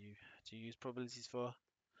else do you use probabilities for?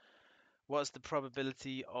 What's the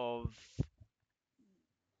probability of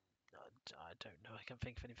I don't know, I can't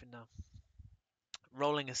think of anything now.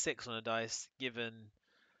 Rolling a 6 on a dice given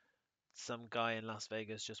some guy in Las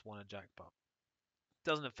Vegas just won a jackpot.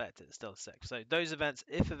 Doesn't affect it, it's still a 6. So those events,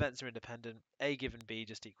 if events are independent, A given B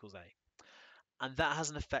just equals A. And that has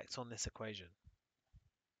an effect on this equation.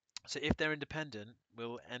 So if they're independent,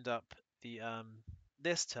 we'll end up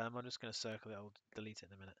this term, I'm just going to circle it, I'll delete it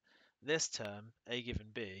in a minute. This term, A given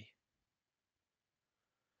B,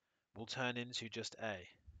 will turn into just A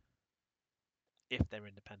if they're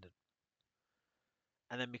independent.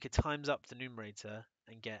 And then we could times up the numerator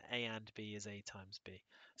and get A and B is A times B.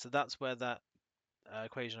 So that's where that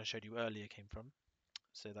equation I showed you earlier came from.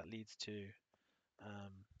 So that leads to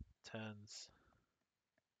turns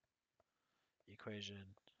equation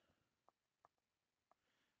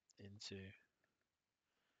into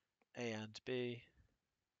A and B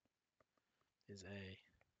is A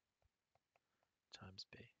times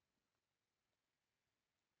B.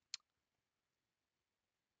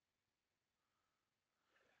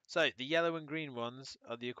 So the yellow and green ones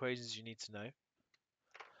are the equations you need to know.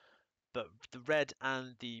 But the red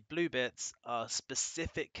and the blue bits are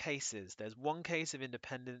specific cases. There's one case of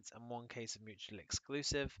independence and one case of mutually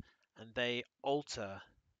exclusive, and they alter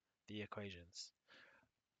the equations.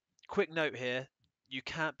 Quick note here, you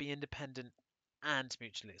can't be independent and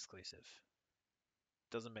mutually exclusive.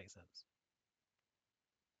 Doesn't make sense.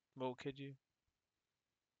 Well, could you?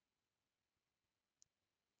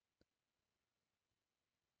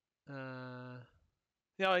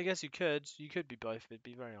 Yeah, I guess you could. You could be both. It'd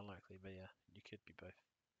be very unlikely, but yeah, you could be both.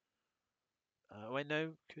 Wait,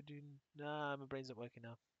 no. Could you? Nah, my brain's not working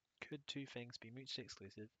now. Could two things be mutually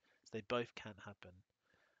exclusive? So they both can't happen,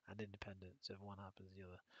 and independent. So if one happens, the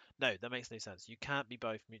other. No, that makes no sense. You can't be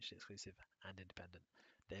both mutually exclusive and independent.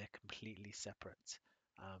 They're completely separate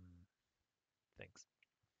things.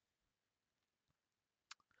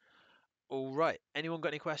 All right. Anyone got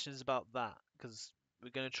any questions about that? Because we're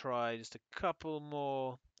going to try just a couple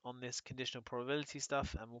more on this conditional probability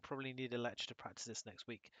stuff, and we'll probably need a lecture to practice this next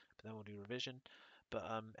week, but then we'll do revision. But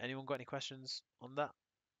anyone got any questions on that?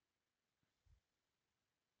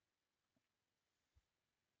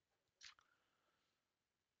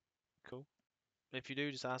 Cool. If you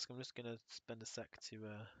do, just ask. I'm just going to spend a sec to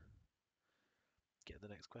get the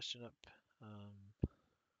next question up.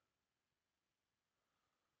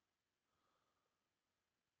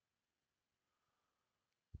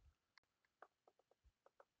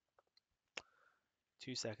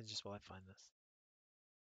 2 seconds just while I find this.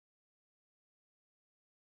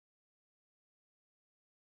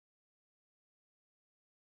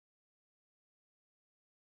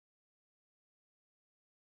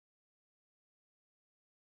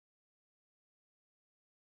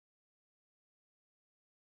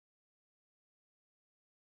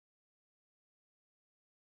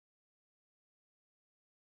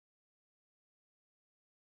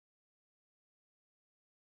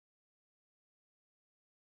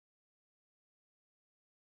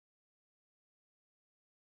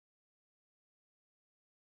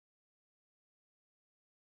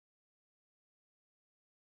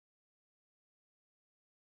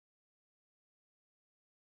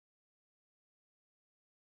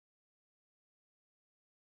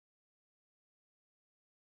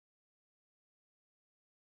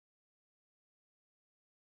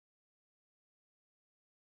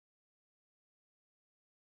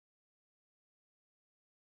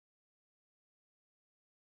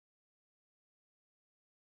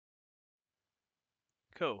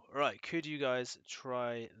 Cool. Right. Could you guys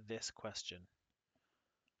try this question?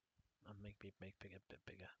 And make bigger, a bit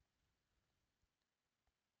bigger.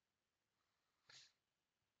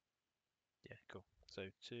 Yeah, cool. So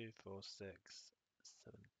 2, 4, 6,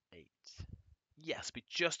 7, 8. Yes, we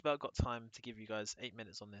just about got time to give you guys 8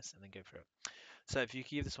 minutes on this and then go through it. So if you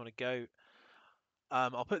give this one a go,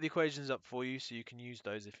 I'll put the equations up for you so you can use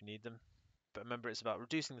those if you need them. But remember, it's about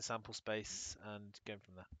reducing the sample space and going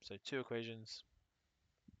from there. So two equations.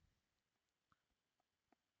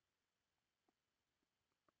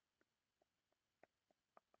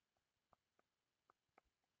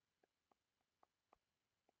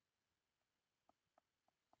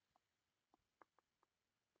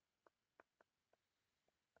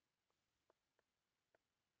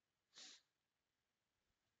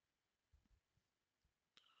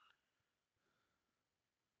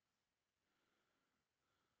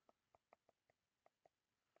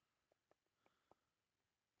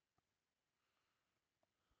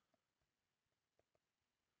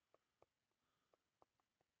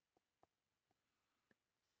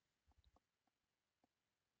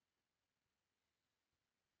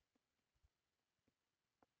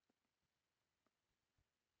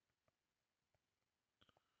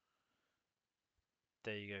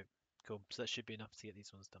 There you go. Cool. So that should be enough to get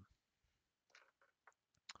these ones done.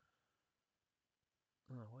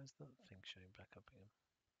 Oh, why is that thing showing back up again?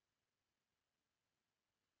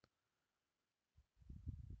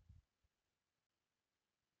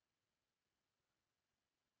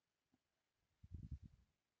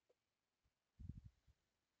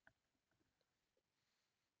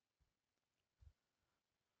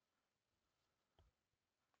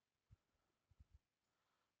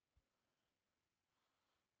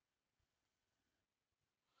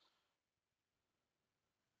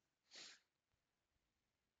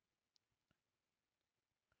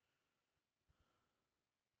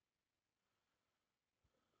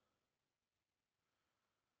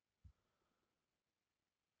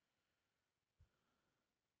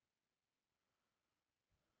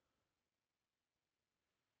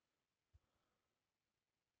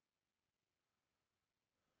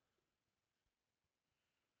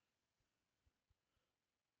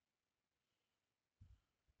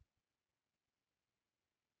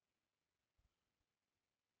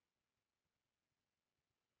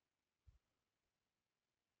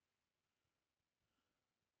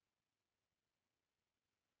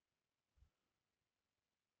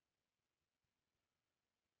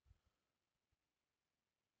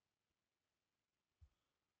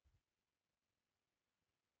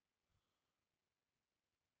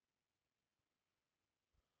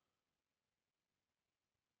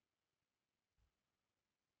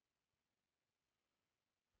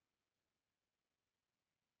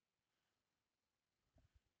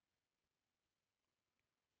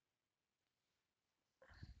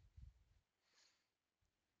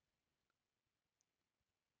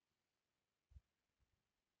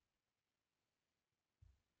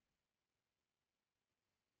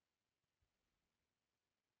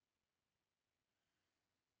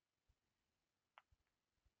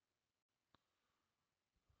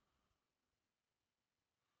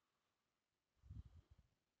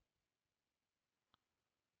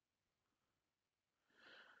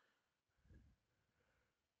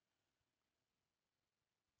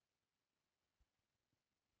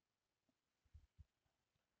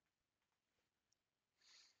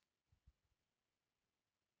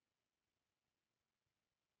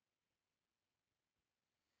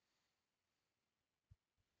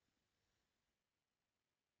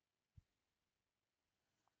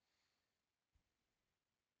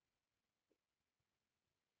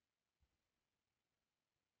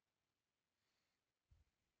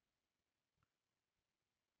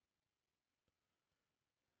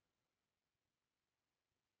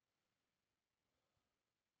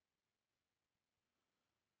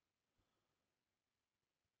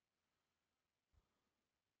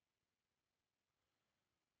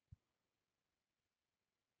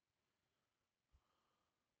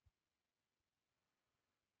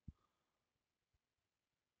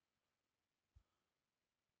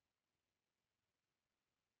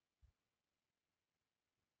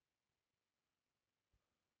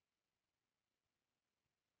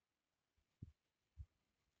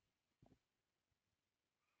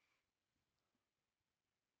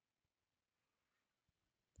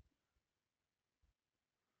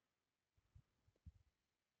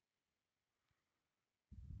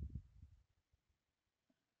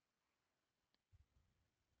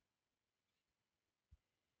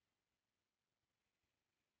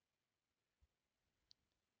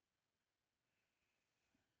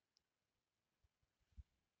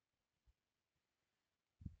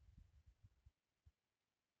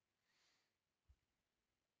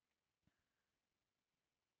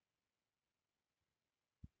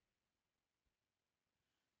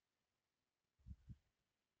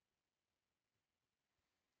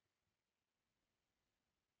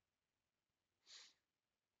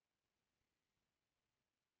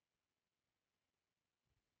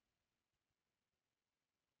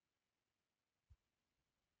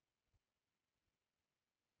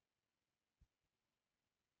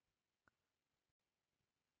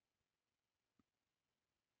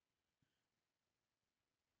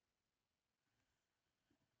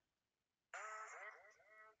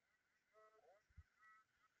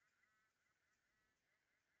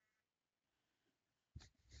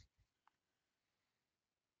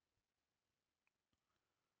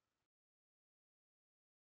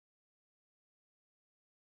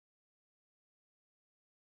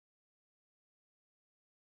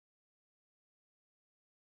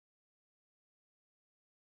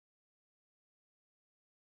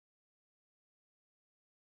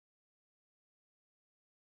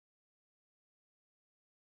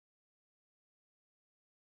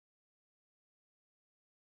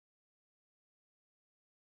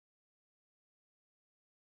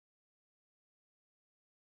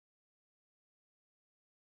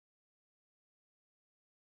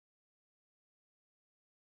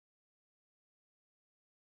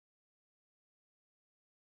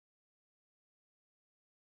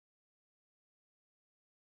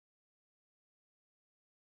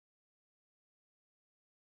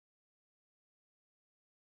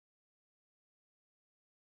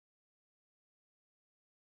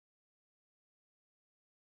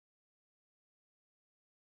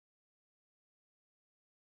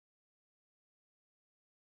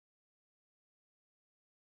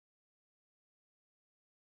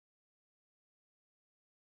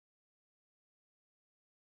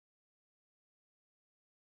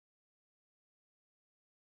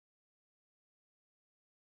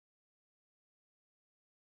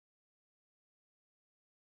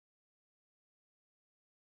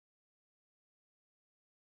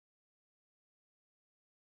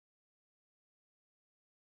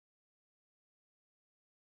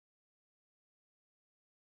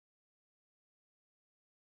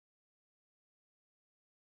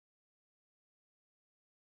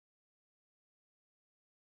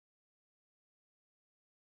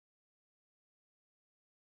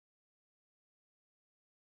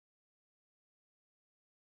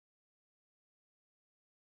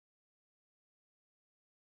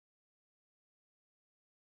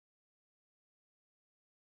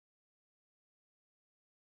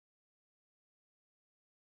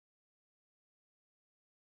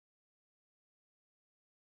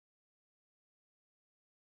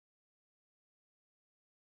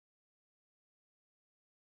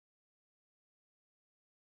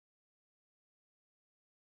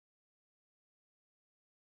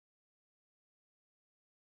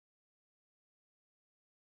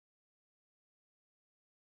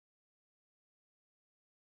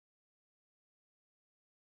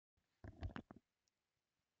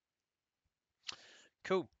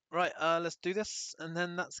 Cool. Right, let's do this, and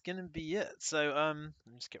then that's gonna be it. So, let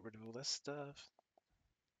me just get rid of all this stuff.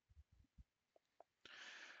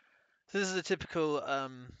 So this is a typical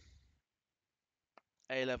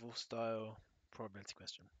A-level style probability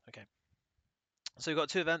question. Okay. So we've got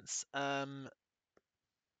two events.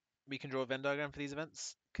 We can draw a Venn diagram for these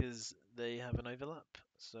events because they have an overlap.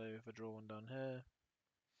 So if I draw one down here,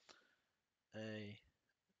 A,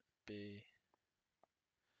 B.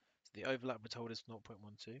 So the overlap we're told is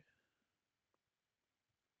 0.12.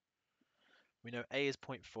 We know A is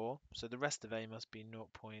 0.4, so the rest of A must be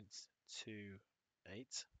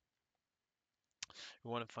 0.28.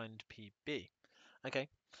 We want to find PB. Okay,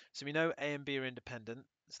 so we know A and B are independent,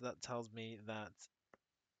 so that tells me that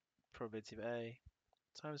probability of A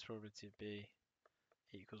times probability of B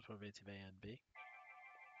equals probability of A and B.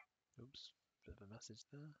 Oops, bit of a message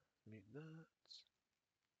there. Mute that.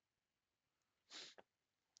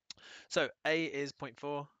 So A is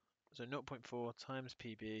 0.4, so 0.4 times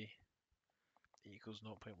PB equals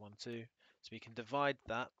 0.12. So we can divide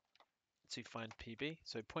that to find PB.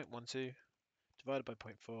 So 0.12 divided by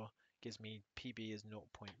 0.4 gives me PB is 0.3.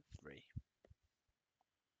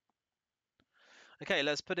 Okay,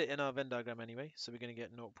 let's put it in our Venn diagram anyway. So we're going to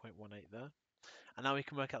get 0.18 there. And now we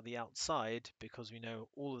can work out the outside because we know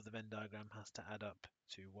all of the Venn diagram has to add up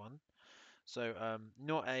to 1. So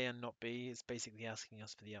not A and not B is basically asking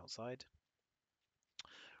us for the outside,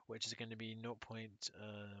 which is going to be 0.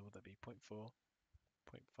 Would that be 0.4,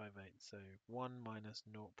 0.58. So 1 minus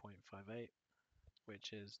 0.58,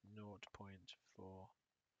 which is 0.42 for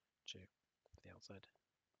the outside.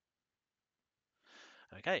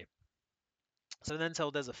 Okay, so we're then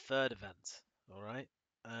told there's a third event, all right?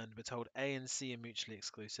 And we're told A and C are mutually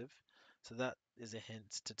exclusive. So that is a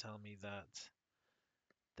hint to tell me that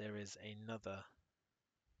there is another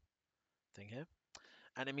thing here.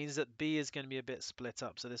 And it means that B is going to be a bit split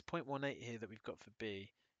up. So this 0.18 here that we've got for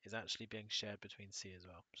B is actually being shared between C as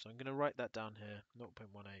well. So I'm going to write that down here,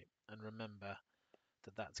 0.18, and remember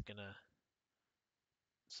that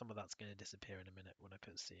some of that's going to disappear in a minute when I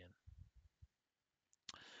put C in.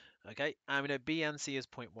 Okay, and we know B and C is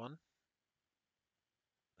 0.1.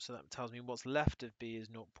 So that tells me what's left of B is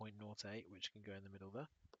 0.08, which can go in the middle there.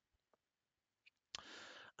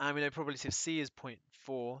 And we know probability of C is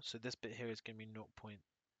 0.4, so this bit here is going to be 0.3.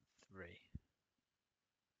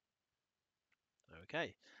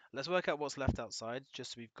 Okay, let's work out what's left outside,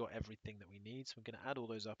 just so we've got everything that we need. So we're going to add all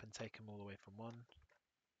those up and take them all away from 1.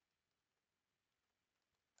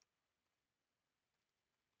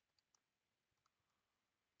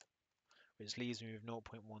 Which leaves me with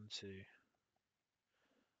 0.12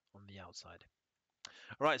 on the outside.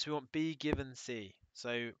 All right, so we want B given C.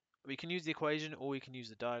 So we can use the equation or we can use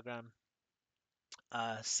the diagram.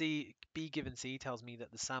 B given C tells me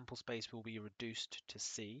that the sample space will be reduced to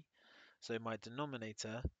C. So my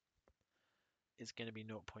denominator is going to be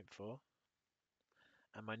 0.4.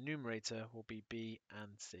 And my numerator will be B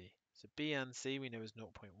and C. So B and C we know is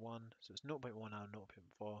 0.1. So it's 0.1 out of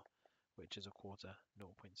 0.4, which is a quarter,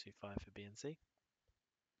 0.25 for B and C.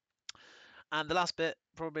 And the last bit,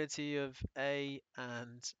 probability of A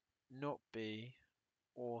and not B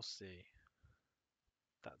or C.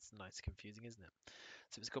 That's nice confusing, isn't it?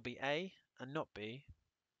 So it's got to be A and not B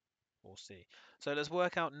or C. So let's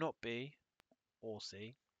work out not B or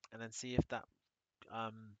C and then see if that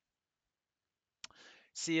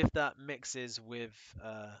mixes with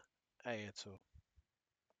A at all.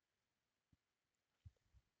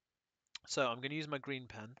 So I'm going to use my green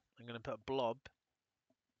pen. I'm going to put a blob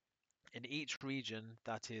in each region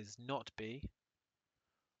that is not B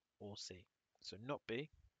or C. So not B,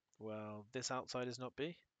 well, this outside is not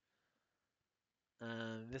B,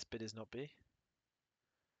 and this bit is not B.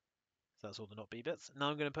 So that's all the not B bits. Now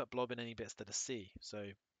I'm going to put blob in any bits that are C.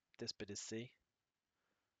 So this bit is C,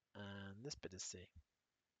 and this bit is C.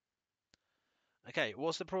 Okay,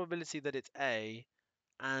 what's the probability that it's A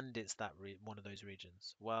and it's that one of those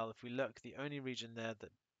regions? Well, if we look, the only region there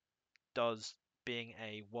that does being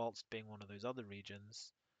A whilst being one of those other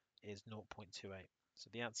regions is 0.28. So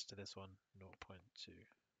the answer to this one, 0.28.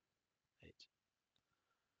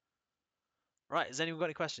 Right, has anyone got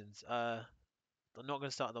any questions? I'm not going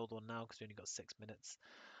to start the old one now because we only got 6 minutes.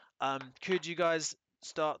 Could you guys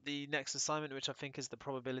start the next assignment, which I think is the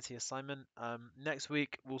probability assignment? Next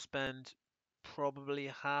week we'll spend probably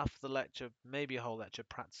half the lecture, maybe a whole lecture,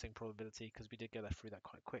 practicing probability because we did go through that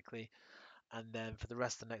quite quickly. And then for the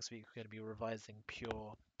rest of next week, we're going to be revising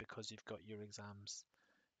pure because you've got your exams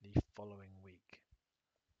the following week.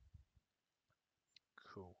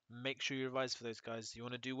 Cool. Make sure you revise for those guys. You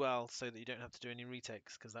want to do well so that you don't have to do any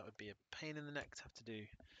retakes because that would be a pain in the neck to have to do.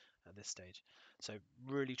 at this stage. So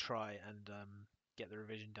really try and get the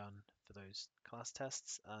revision done for those class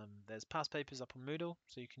tests. There's past papers up on Moodle,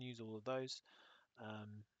 so you can use all of those,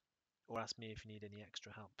 or ask me if you need any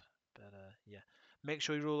extra help. But yeah, make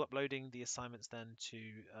sure you're all uploading the assignments then to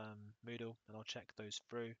Moodle, and I'll check those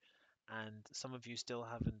through. And some of you still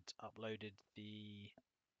haven't uploaded the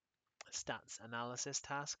stats analysis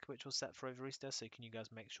task, which was set for over Easter. So can you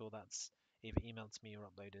guys make sure that's either emailed to me or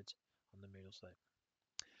uploaded on the Moodle site?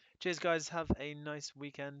 Cheers, guys. Have a nice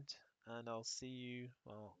weekend, and I'll see you.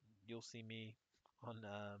 Well, you'll see me on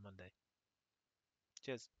Monday.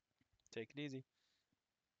 Cheers. Take it easy.